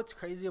 You know what's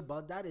crazy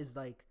about that is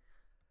like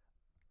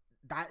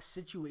that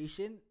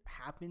situation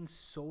happened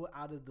so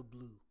out of the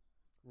blue.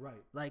 Right.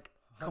 Like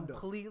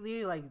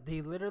completely, like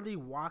they literally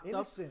walked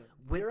Innocent. up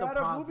with You're the at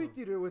problem. a movie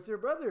theater with your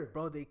brother.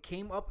 Bro, they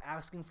came up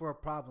asking for a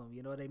problem.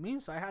 You know what I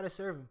mean? So I had to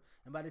serve him.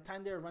 And by the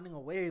time they were running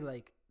away,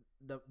 like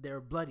they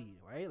were bloody,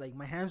 right? Like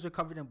my hands were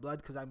covered in blood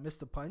because I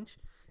missed a punch,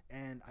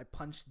 and I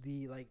punched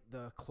the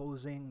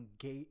closing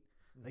gate.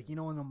 Like, you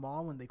know, in the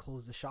mall when they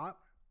close the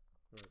shop.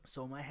 Right.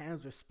 So my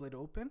hands were split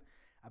open.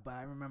 But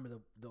I remember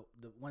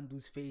the one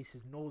dude's face,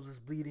 his nose was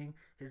bleeding,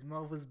 his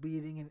mouth was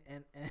bleeding,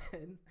 and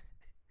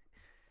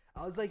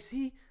I was like,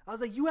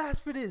 you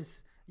asked for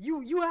this.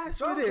 You asked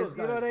for this.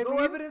 You know what I mean? No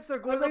evidence. They're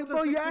going. I was like,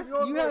 bro, you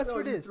asked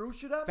for this.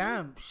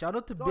 Fam, shout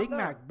out to it's Big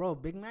Mac, bro.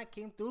 Big Mac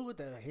came through with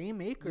a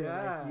haymaker.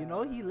 Yeah. Like, you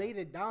know, he laid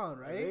it down,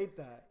 right? I hate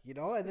that. You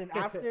know, and then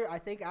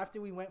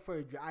after we went for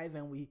a drive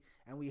and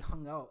we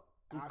hung out.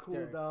 After,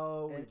 cooled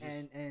out.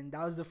 And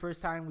that was the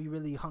first time we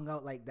really hung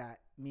out like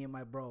that, me and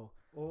my bro.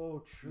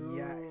 Oh, true.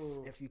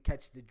 Yes, if you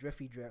catch the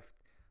drifty drift.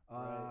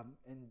 Right.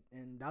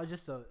 And that was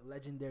just a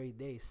legendary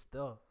day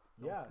still.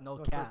 No it's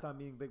my cap. first time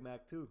meeting Big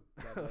Mac too.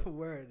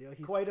 Word, yo.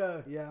 He's quite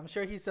a. Yeah, I'm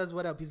sure he says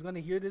what up. He's gonna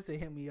hear this and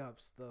hit me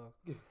up still.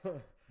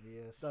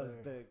 Yes, that's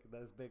big.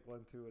 That's a big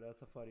one too.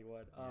 That's a funny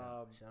one.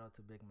 Yeah, shout out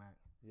to Big Mac.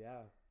 Yeah.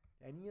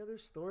 Any other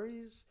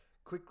stories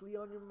quickly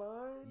on your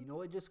mind? You know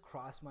what just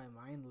crossed my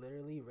mind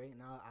literally right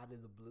now out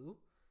of the blue?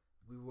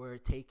 We were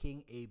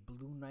taking a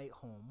blue night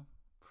home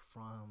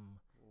from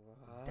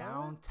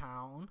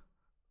downtown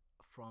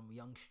from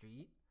Young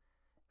Street.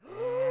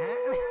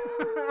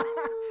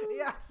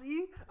 Yeah,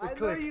 see? I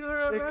know you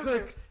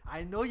remember.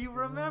 I know you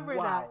remember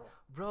that.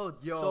 Bro,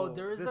 yo, so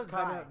there's a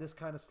guy. This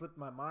kind of slipped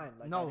my mind.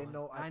 Like, no, I didn't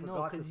know. I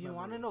know, because you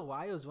want to know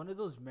why? It was one of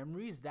those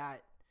memories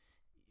that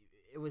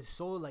it was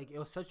so, like, it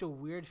was such a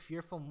weird,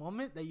 fearful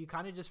moment that you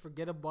kind of just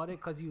forget about it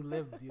because you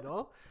lived, you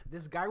know?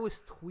 This guy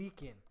was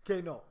tweaking.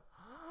 Okay, no.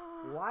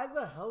 Why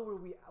the hell were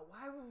we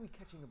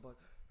catching a bus?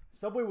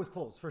 Subway was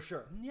closed, for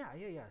sure. Yeah.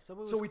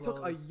 Subway was so we closed.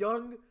 took a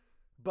young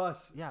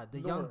bus. Yeah, the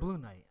Young Blue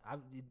Night.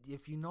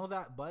 If you know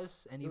that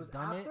bus and you've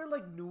done it. It was after,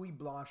 like, Nuit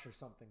Blanche or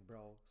something,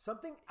 bro.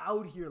 Something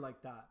out here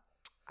like that.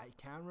 I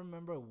can't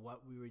remember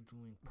what we were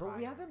doing prior. Bro,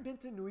 we haven't been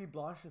to Nuit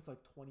Blanche since,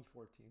 like,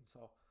 2014,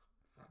 so...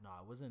 No,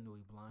 it wasn't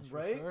Nuit Blanche,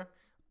 right? For sure.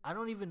 I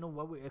don't even know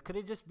what it could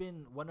have just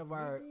been one of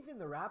our... Maybe even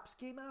the Raps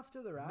game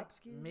after the Raps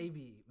game?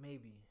 Maybe.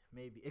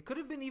 It could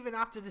have been even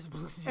after this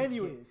Blue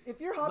Anyways, if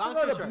you're hopping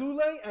on a blue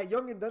light at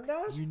Yonge and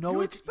Dundas, you know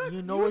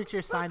what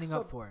you're signing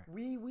up for.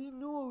 We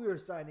knew what we were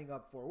signing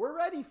up for. We're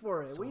ready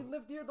for it. We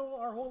lived here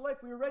our whole life.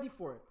 We were ready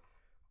for it.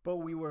 But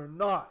we were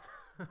not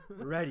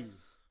ready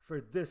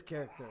for this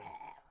character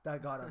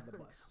that got on the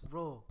bus.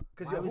 Bro,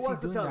 because who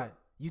wants to tell that?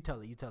 You tell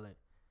it.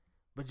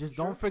 But just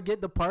don't forget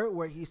the part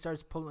where he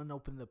starts pulling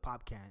open the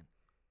pop can.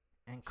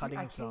 and cutting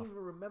I himself. can't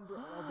even remember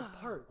all the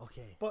parts.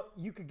 Okay. But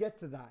you could get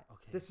to that.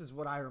 Okay. This is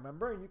what I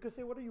remember, and you could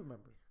say, what do you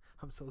remember?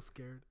 I'm so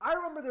scared. I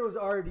remember there was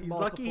already He's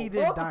multiple, lucky he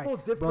didn't die. multiple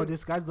Bro, different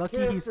this guy's lucky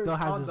he characters still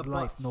has on his the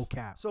life. bus. No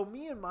cap. So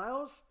me and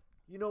Miles,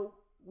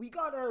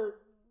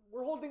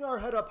 we're holding our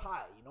head up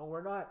high.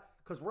 We're not,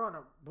 because we're on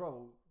a,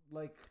 bro,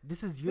 like.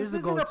 This is years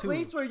this ago, isn't a too.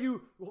 place where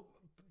you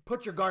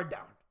put your guard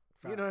down.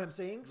 You know what I'm Facts.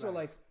 saying? So Facts.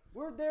 like,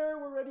 we're there,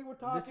 we're ready, we're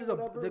talking, This is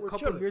whatever, a we're couple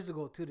chilling. years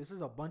ago, too. This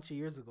is a bunch of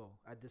years ago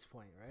at this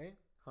point, right?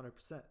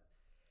 100%.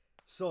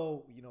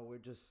 So, we're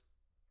just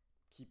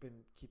keeping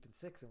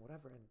six and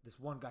whatever. And this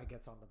one guy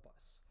gets on the bus.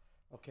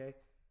 Okay?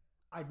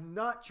 I'm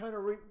not trying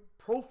to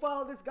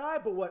profile this guy,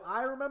 but what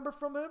I remember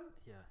from him,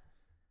 Yeah.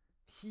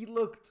 he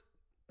looked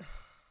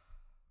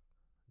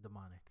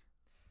Demonic.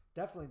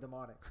 definitely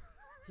demonic.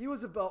 He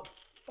was about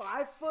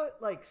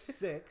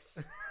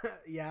 5'6",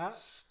 Yeah.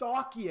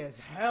 stocky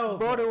as hell.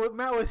 Bro, Bro. the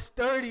man was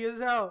sturdy as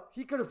hell.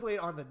 He could have played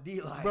on the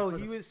D line. Bro, for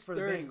he the, was for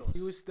the sturdy. Bengals.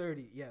 He was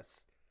sturdy,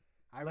 yes.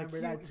 I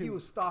remember that too. He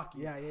was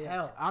stocky as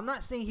hell. I'm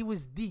not saying he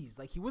was D's.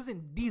 Like, he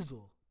wasn't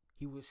Diesel.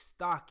 He was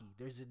stocky.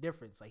 There's a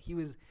difference. Like, he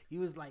was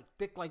like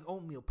thick like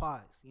oatmeal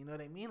pies. You know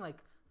what I mean? Like,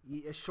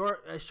 a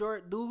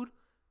short dude,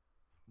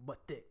 but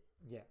thick.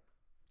 Yeah.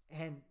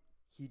 And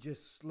he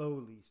just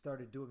slowly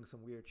started doing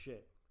some weird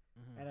shit.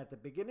 Mm-hmm. And at the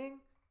beginning,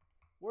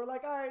 we're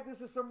like, all right,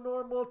 this is some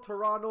normal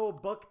Toronto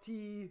Buck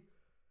T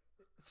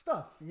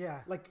stuff. Yeah.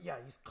 Like, yeah,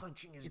 he's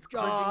clenching his He's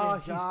jaw. clenching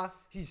his jaw.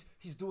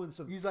 He's doing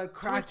some He's like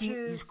cracking.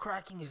 twitches. He's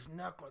cracking his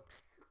neck. Like,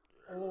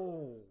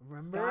 Oh,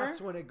 remember? That's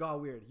when it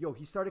got weird. Yo,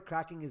 he started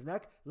cracking his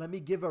neck. Let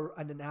me give an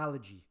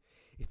analogy.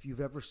 If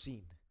you've ever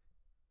seen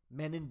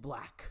Men in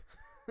Black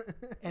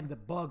and the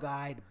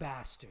bug-eyed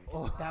bastard,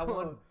 that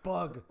one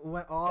bug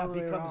went all that the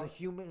way becomes around. a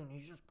human and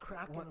he's just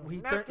cracking.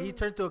 He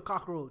turned to a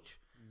cockroach.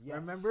 Yes.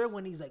 Remember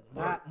when he's like,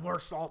 more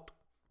salt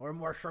or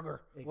more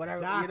sugar, whatever.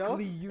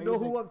 Exactly. You know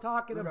who I'm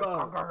talking he's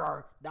about.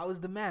 like, that was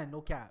the man.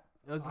 No cap.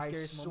 That was the I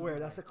scariest moment swear of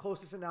my that's the life.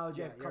 closest analogy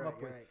Yeah, I've come you're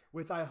up right,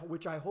 with, you're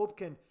which I hope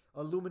can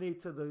illuminate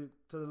to the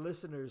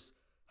listeners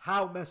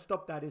how messed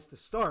up that is to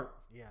start.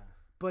 Yeah.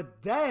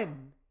 But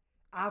then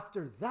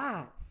after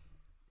that,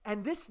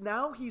 and this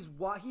now he's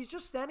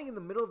just standing in the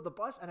middle of the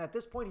bus, and at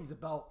this point he's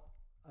about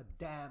a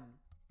damn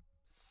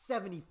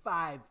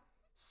 75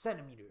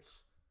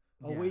 centimeters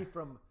away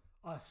from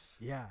us.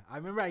 Yeah, I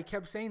remember I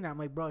kept saying that. I'm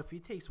like, bro, if he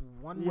takes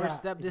one more Yeah.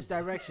 step this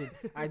direction,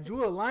 I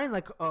drew a line.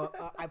 Like,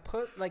 I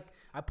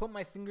put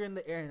my finger in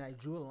the air and I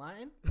drew a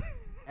line,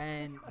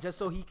 and just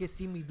so he could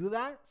see me do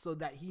that, so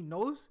that he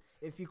knows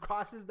if he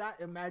crosses that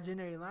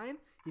imaginary line,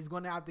 he's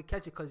going to have to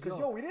catch it. Cause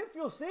yo, we didn't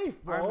feel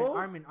safe, bro.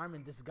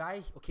 Armin, this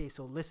guy. Okay,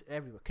 so listen,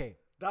 okay.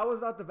 That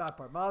was not the bad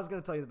part. Miles is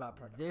gonna tell you the bad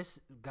part. This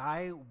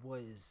guy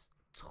was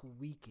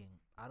tweaking.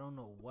 I don't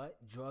know what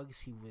drugs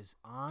he was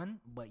on,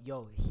 but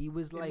yo, he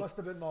was like, it must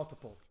have been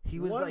multiple. He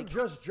was one like,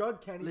 just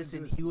drug can't listen,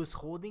 even do he was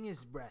holding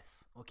his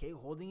breath, okay,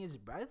 holding his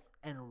breath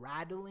and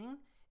rattling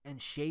and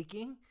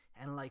shaking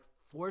and like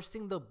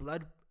forcing the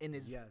blood in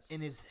his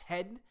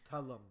head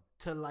Tell him.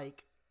 to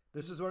like.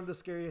 This is one of the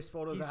scariest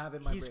photos I have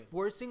in my He's brain.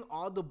 forcing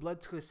all the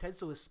blood to his head,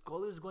 so his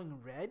skull is going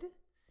red.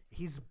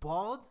 He's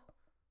bald.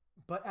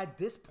 But at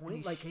this And point,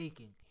 he's like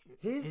shaking.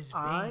 his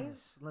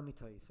eyes. Let me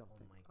tell you something.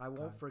 my I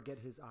won't God. forget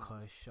his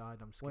eyes.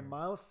 Kashad, I'm scared. When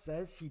Miles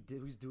says he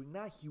was doing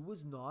that, he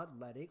was not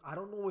letting. I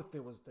don't know if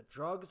it was the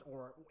drugs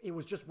or it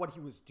was just what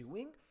he was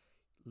doing.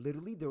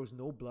 Literally, there was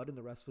no blood in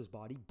the rest of his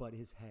body but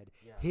his head.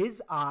 Yeah.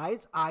 His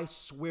eyes, I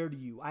swear to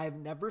you, I have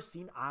never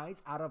seen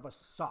eyes out of a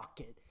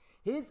socket.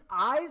 His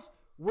eyes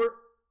were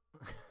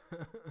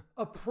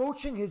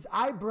approaching his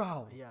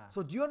eyebrow. Yeah.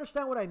 So do you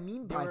understand what I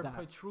mean They by were that?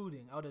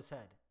 protruding out his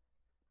head.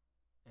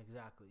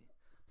 Exactly.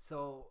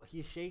 So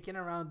he's shaking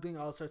around doing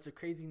all sorts of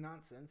crazy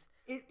nonsense.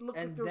 It looked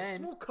And like there was then-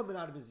 smoke coming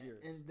out of his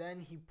ears. And then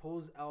he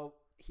pulls out,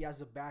 he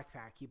has a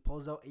backpack. He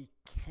pulls out a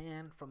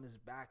can from his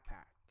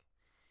backpack.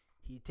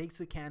 He takes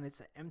a can, it's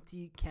an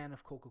empty can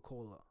of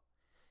Coca-Cola.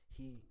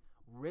 He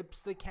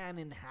rips the can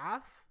in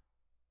half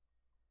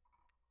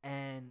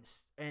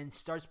and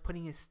starts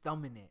putting his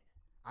thumb in it.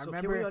 I So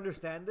remember. can we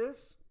understand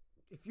this?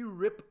 If you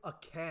rip a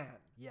can,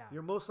 Yeah.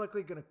 you're most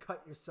likely gonna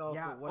cut yourself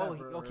Yeah. or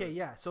whatever. Okay.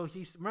 Yeah. So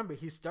he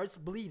starts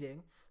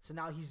bleeding. So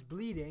now he's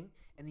bleeding,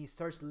 and he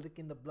starts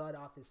licking the blood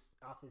off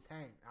his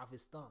hand, off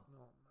his thumb. Oh,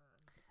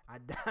 man.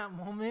 At that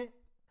moment,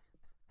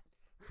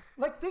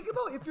 Like, think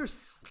about if you're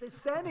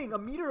standing a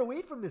meter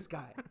away from this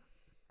guy.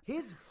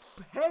 His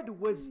head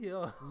was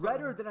Yo.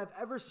 redder than I've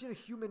ever seen a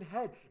human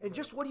head. And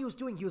just what he was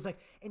doing, he was like,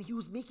 and he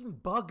was making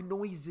bug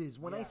noises.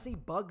 When I Yeah. say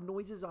bug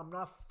noises, I'm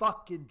not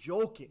fucking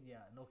joking.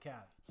 yeah, no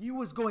cap. He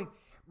was going,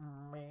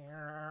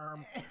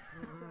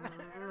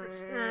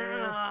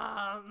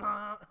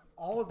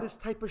 all this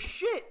type of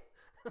shit.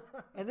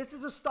 And this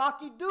is a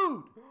stocky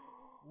dude.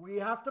 We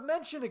have to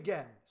mention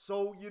again.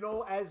 So,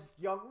 as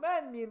young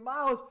men, me and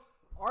Miles,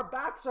 our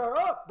backs are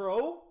up,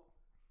 bro.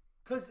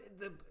 Because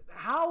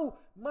how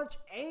much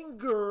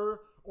anger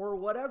or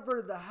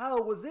whatever the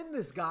hell was in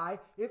this guy,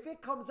 if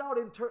it comes out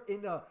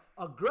in a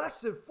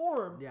aggressive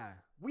form, Yeah.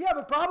 we have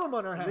a problem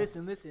on our hands.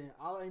 Listen.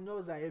 All I know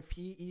is that if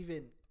he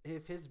even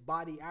if his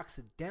body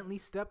accidentally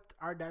stepped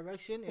our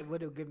direction, it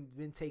would have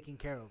been taken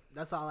care of.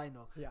 That's all I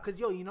know. Yeah. Cause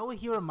yo, you know what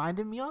he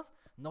reminded me of?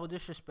 No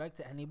disrespect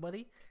to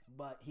anybody,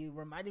 but he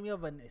reminded me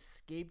of an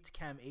escaped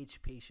Cam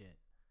H patient.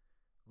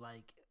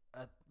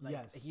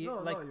 Yes. He,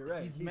 no, you're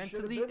right. he's He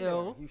mentally should've been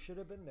ill. there. He should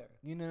have been there.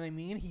 You know what I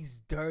mean? He's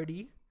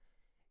dirty.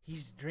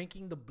 He's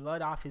drinking the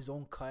blood off his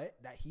own cut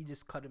that he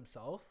just cut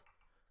himself.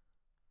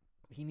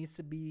 He needs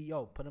to be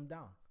put him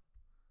down.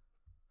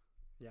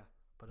 Yeah.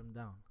 Put him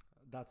down.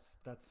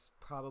 That's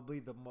probably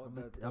the most.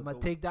 I'm gonna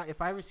take that. If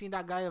I ever seen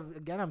that guy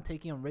again, I'm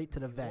taking him right to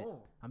the vet.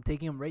 won't. I'm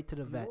taking him right to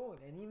the You vet. won't.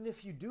 And even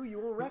if you do, you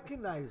won't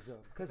recognize him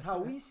because how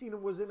we seen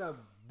him was in a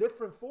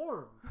different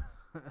form.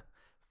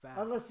 Facts.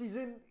 Unless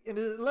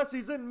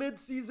he's in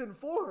mid-season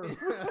form.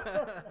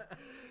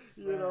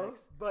 You know.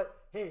 Facts. But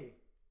hey,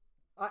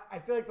 I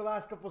feel like the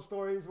last couple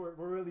stories were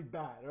really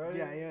bad, right?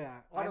 Yeah.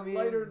 On I a mean,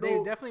 lighter they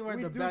note, definitely weren't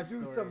we the do best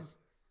do stories.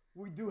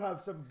 We do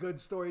have some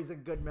good stories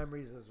and good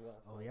memories as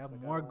well. Oh folks. yeah, Like,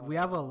 I more. don't We wanna-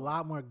 have a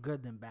lot more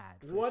good than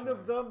bad. for One sure.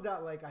 of them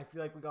that like I feel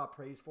like we got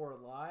praised for a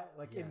lot.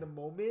 Like Yeah. in the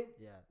moment,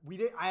 Yeah. we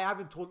didn't. I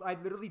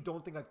literally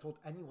don't think I've told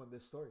anyone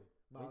this story.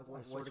 Miles,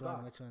 I swear Which to one?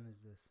 God. Which one is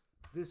this?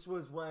 This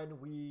was when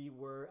we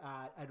were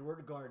at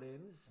Edward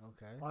Gardens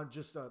Okay. on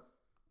just a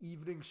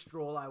evening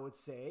stroll, I would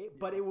say.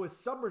 But it was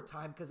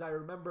summertime because I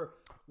remember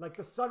like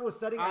the sun was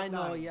setting. At I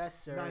know. 9,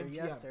 Yes, sir. 9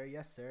 p.m., Yes, sir.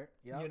 Yes, sir.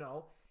 Yep. You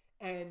know,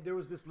 and there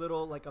was this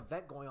little like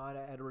event going on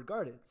at Edward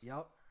Gardens.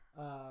 Yep.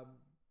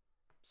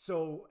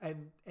 So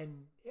and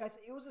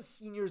it was a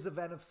seniors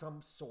event of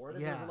some sort.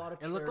 And there was a lot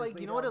of it looked chairs like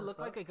laid what out it and looked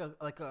stuff.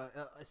 like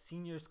a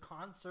seniors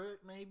concert,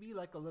 maybe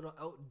like a little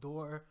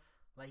outdoor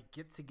like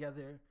get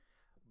together,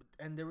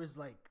 and there was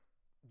like,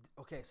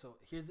 okay, so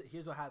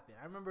here's what happened.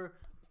 I remember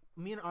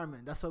me and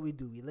Armin. That's what we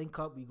do. We link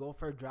up. We go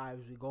for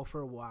drives. We go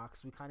for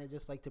walks. We kind of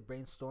just like to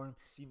brainstorm,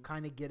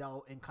 kind of get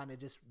out and kind of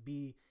just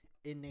be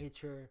in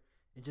nature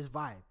and just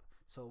vibe.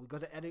 So we go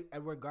to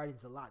Edward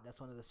Gardens a lot. That's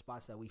one of the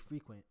spots that we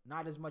frequent.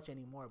 Not as much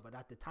anymore, but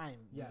at the time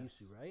we used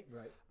to, right?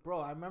 Right. Bro,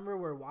 I remember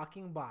we're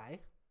walking by.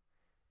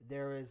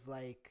 There is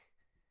like,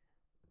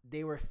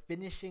 they were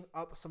finishing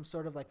up some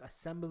sort of like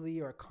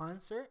assembly or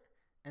concert,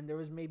 and there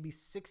was maybe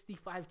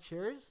 65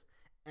 chairs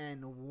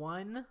and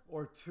one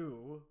Or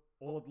two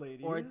old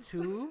ladies. or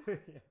two,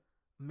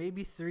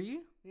 maybe three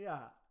Yeah.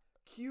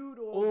 Cute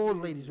old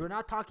ladies. We're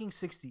not talking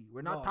 60.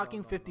 We're not No,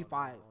 talking no,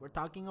 55. no, We're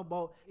talking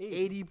about 80.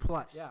 80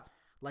 plus. Yeah.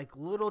 Like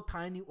little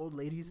tiny old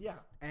ladies. Yeah.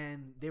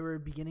 And they were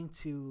beginning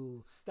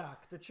to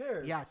Stack the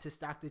chairs. to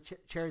stack the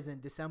chairs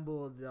and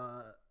disassemble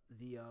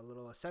the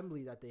little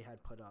assembly that they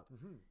had put up.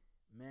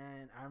 Mm-hmm.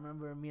 Man, I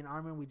remember me and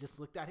Armin, we just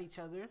looked at each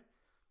other,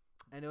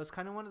 and it was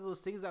kind of one of those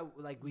things that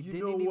like we You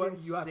didn't know even what you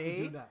say. have to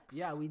do next.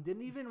 Yeah, we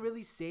didn't even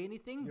really say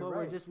anything, You're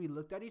but right. we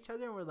looked at each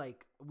other and we're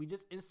like, we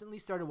just instantly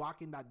started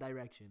walking that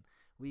direction.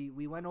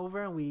 We went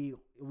over and we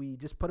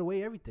just put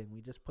away everything.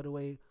 We just put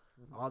away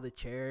all the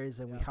chairs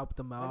and we Yeah. helped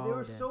them out. And they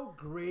were so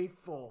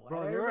grateful. bro,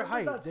 And I they were remember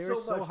hyped. that They were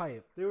so much.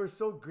 hyped. They were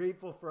so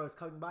grateful for us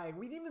coming by. And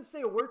we didn't even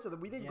say a word to them.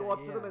 We didn't go Yeah, up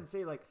to them yeah. and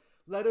say, like,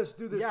 let us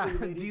do this Yeah, for you,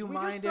 ladies. do you we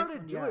mind just if-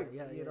 started yeah, doing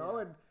yeah, it, yeah, you know?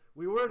 yeah. And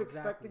we weren't Exactly.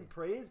 expecting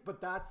praise,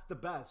 but that's the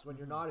best when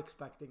you're not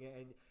expecting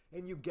it.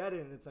 And you get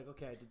it, and it's like,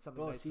 okay, I did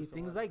something Bro, nice see for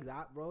things someone. like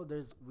that, bro.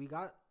 We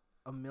got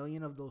a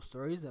million of those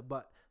stories,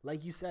 but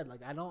like you said,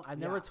 like I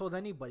never Yeah. told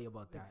anybody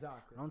about that.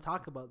 Exactly. I don't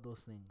talk about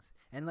those things.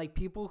 And like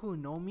people who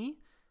know me,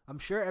 I'm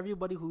sure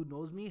everybody who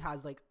knows me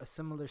has like a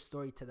similar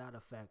story to that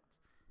effect,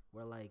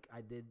 where like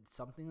I did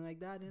something like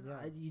that, and Yeah.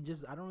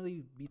 I don't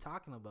really be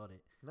talking about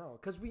it. No,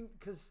 because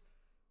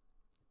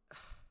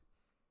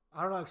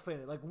I don't know how to explain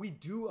it. Like we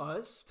do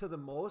us to the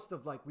most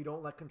of like we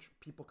don't let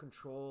people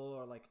control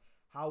or like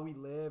how we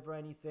live or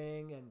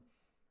anything, and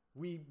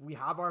we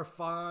have our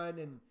fun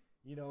and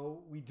you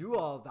know we do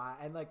all of that.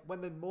 And like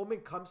when the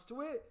moment comes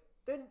to it,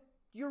 then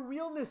your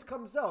realness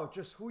comes out.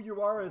 Just who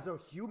you are as a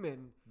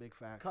human Big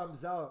facts.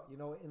 comes out. You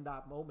know, in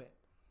that moment.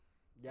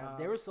 Yeah,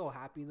 they were so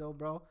happy though,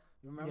 bro.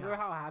 Remember Yeah,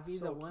 how happy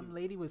so the one cute.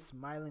 lady was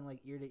smiling like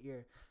ear to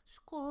ear.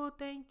 School,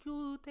 thank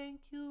you,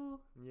 thank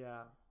you.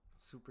 Yeah,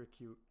 super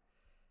cute.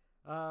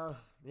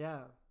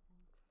 Yeah.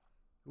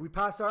 We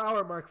passed our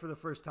hour mark for the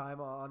first time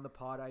on the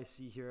pod I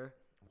see here.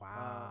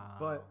 Wow.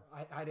 But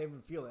I didn't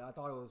even feel it. I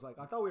thought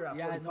we were at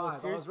Yeah, no, 45. I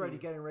was seriously.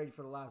 getting ready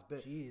for the last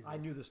bit. Jesus. I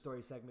knew the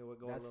story segment would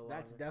go a little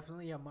That's longer.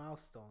 definitely a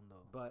milestone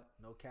though. But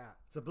No cap.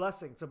 it's a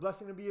blessing. It's a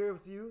blessing to be here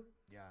with you.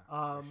 Yeah,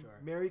 For for sure.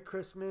 Merry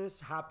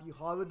Christmas, Happy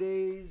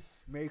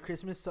Holidays. Merry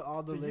Christmas to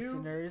all the To you,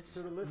 listeners. to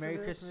the Merry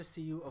listeners. Christmas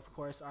to you, of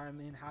course,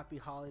 Armin. Happy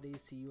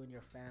holidays to you and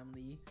your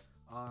family.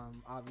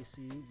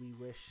 Obviously, we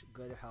wish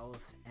good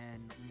health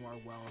and more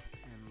wealth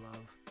and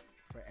love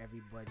for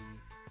everybody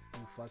who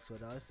fucks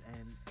with us,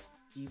 and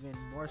even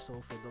more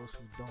so for those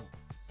who don't.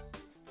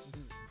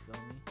 You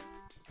feel me?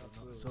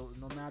 Absolutely. So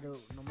no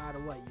matter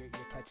what, you're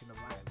catching the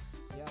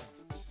vibes. Yeah.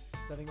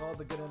 Sending all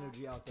the good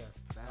energy out there.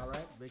 All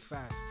right. Big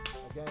facts.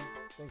 Again,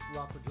 thanks a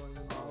lot for joining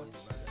me. Always,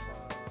 Miles.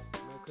 brother.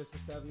 Merry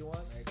Christmas to everyone.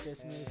 Merry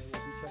Christmas. And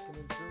we'll be checking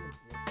in soon.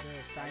 Yes,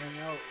 sir. Signing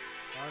out.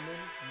 Armin,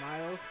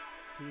 Miles.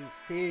 peace.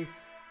 Peace.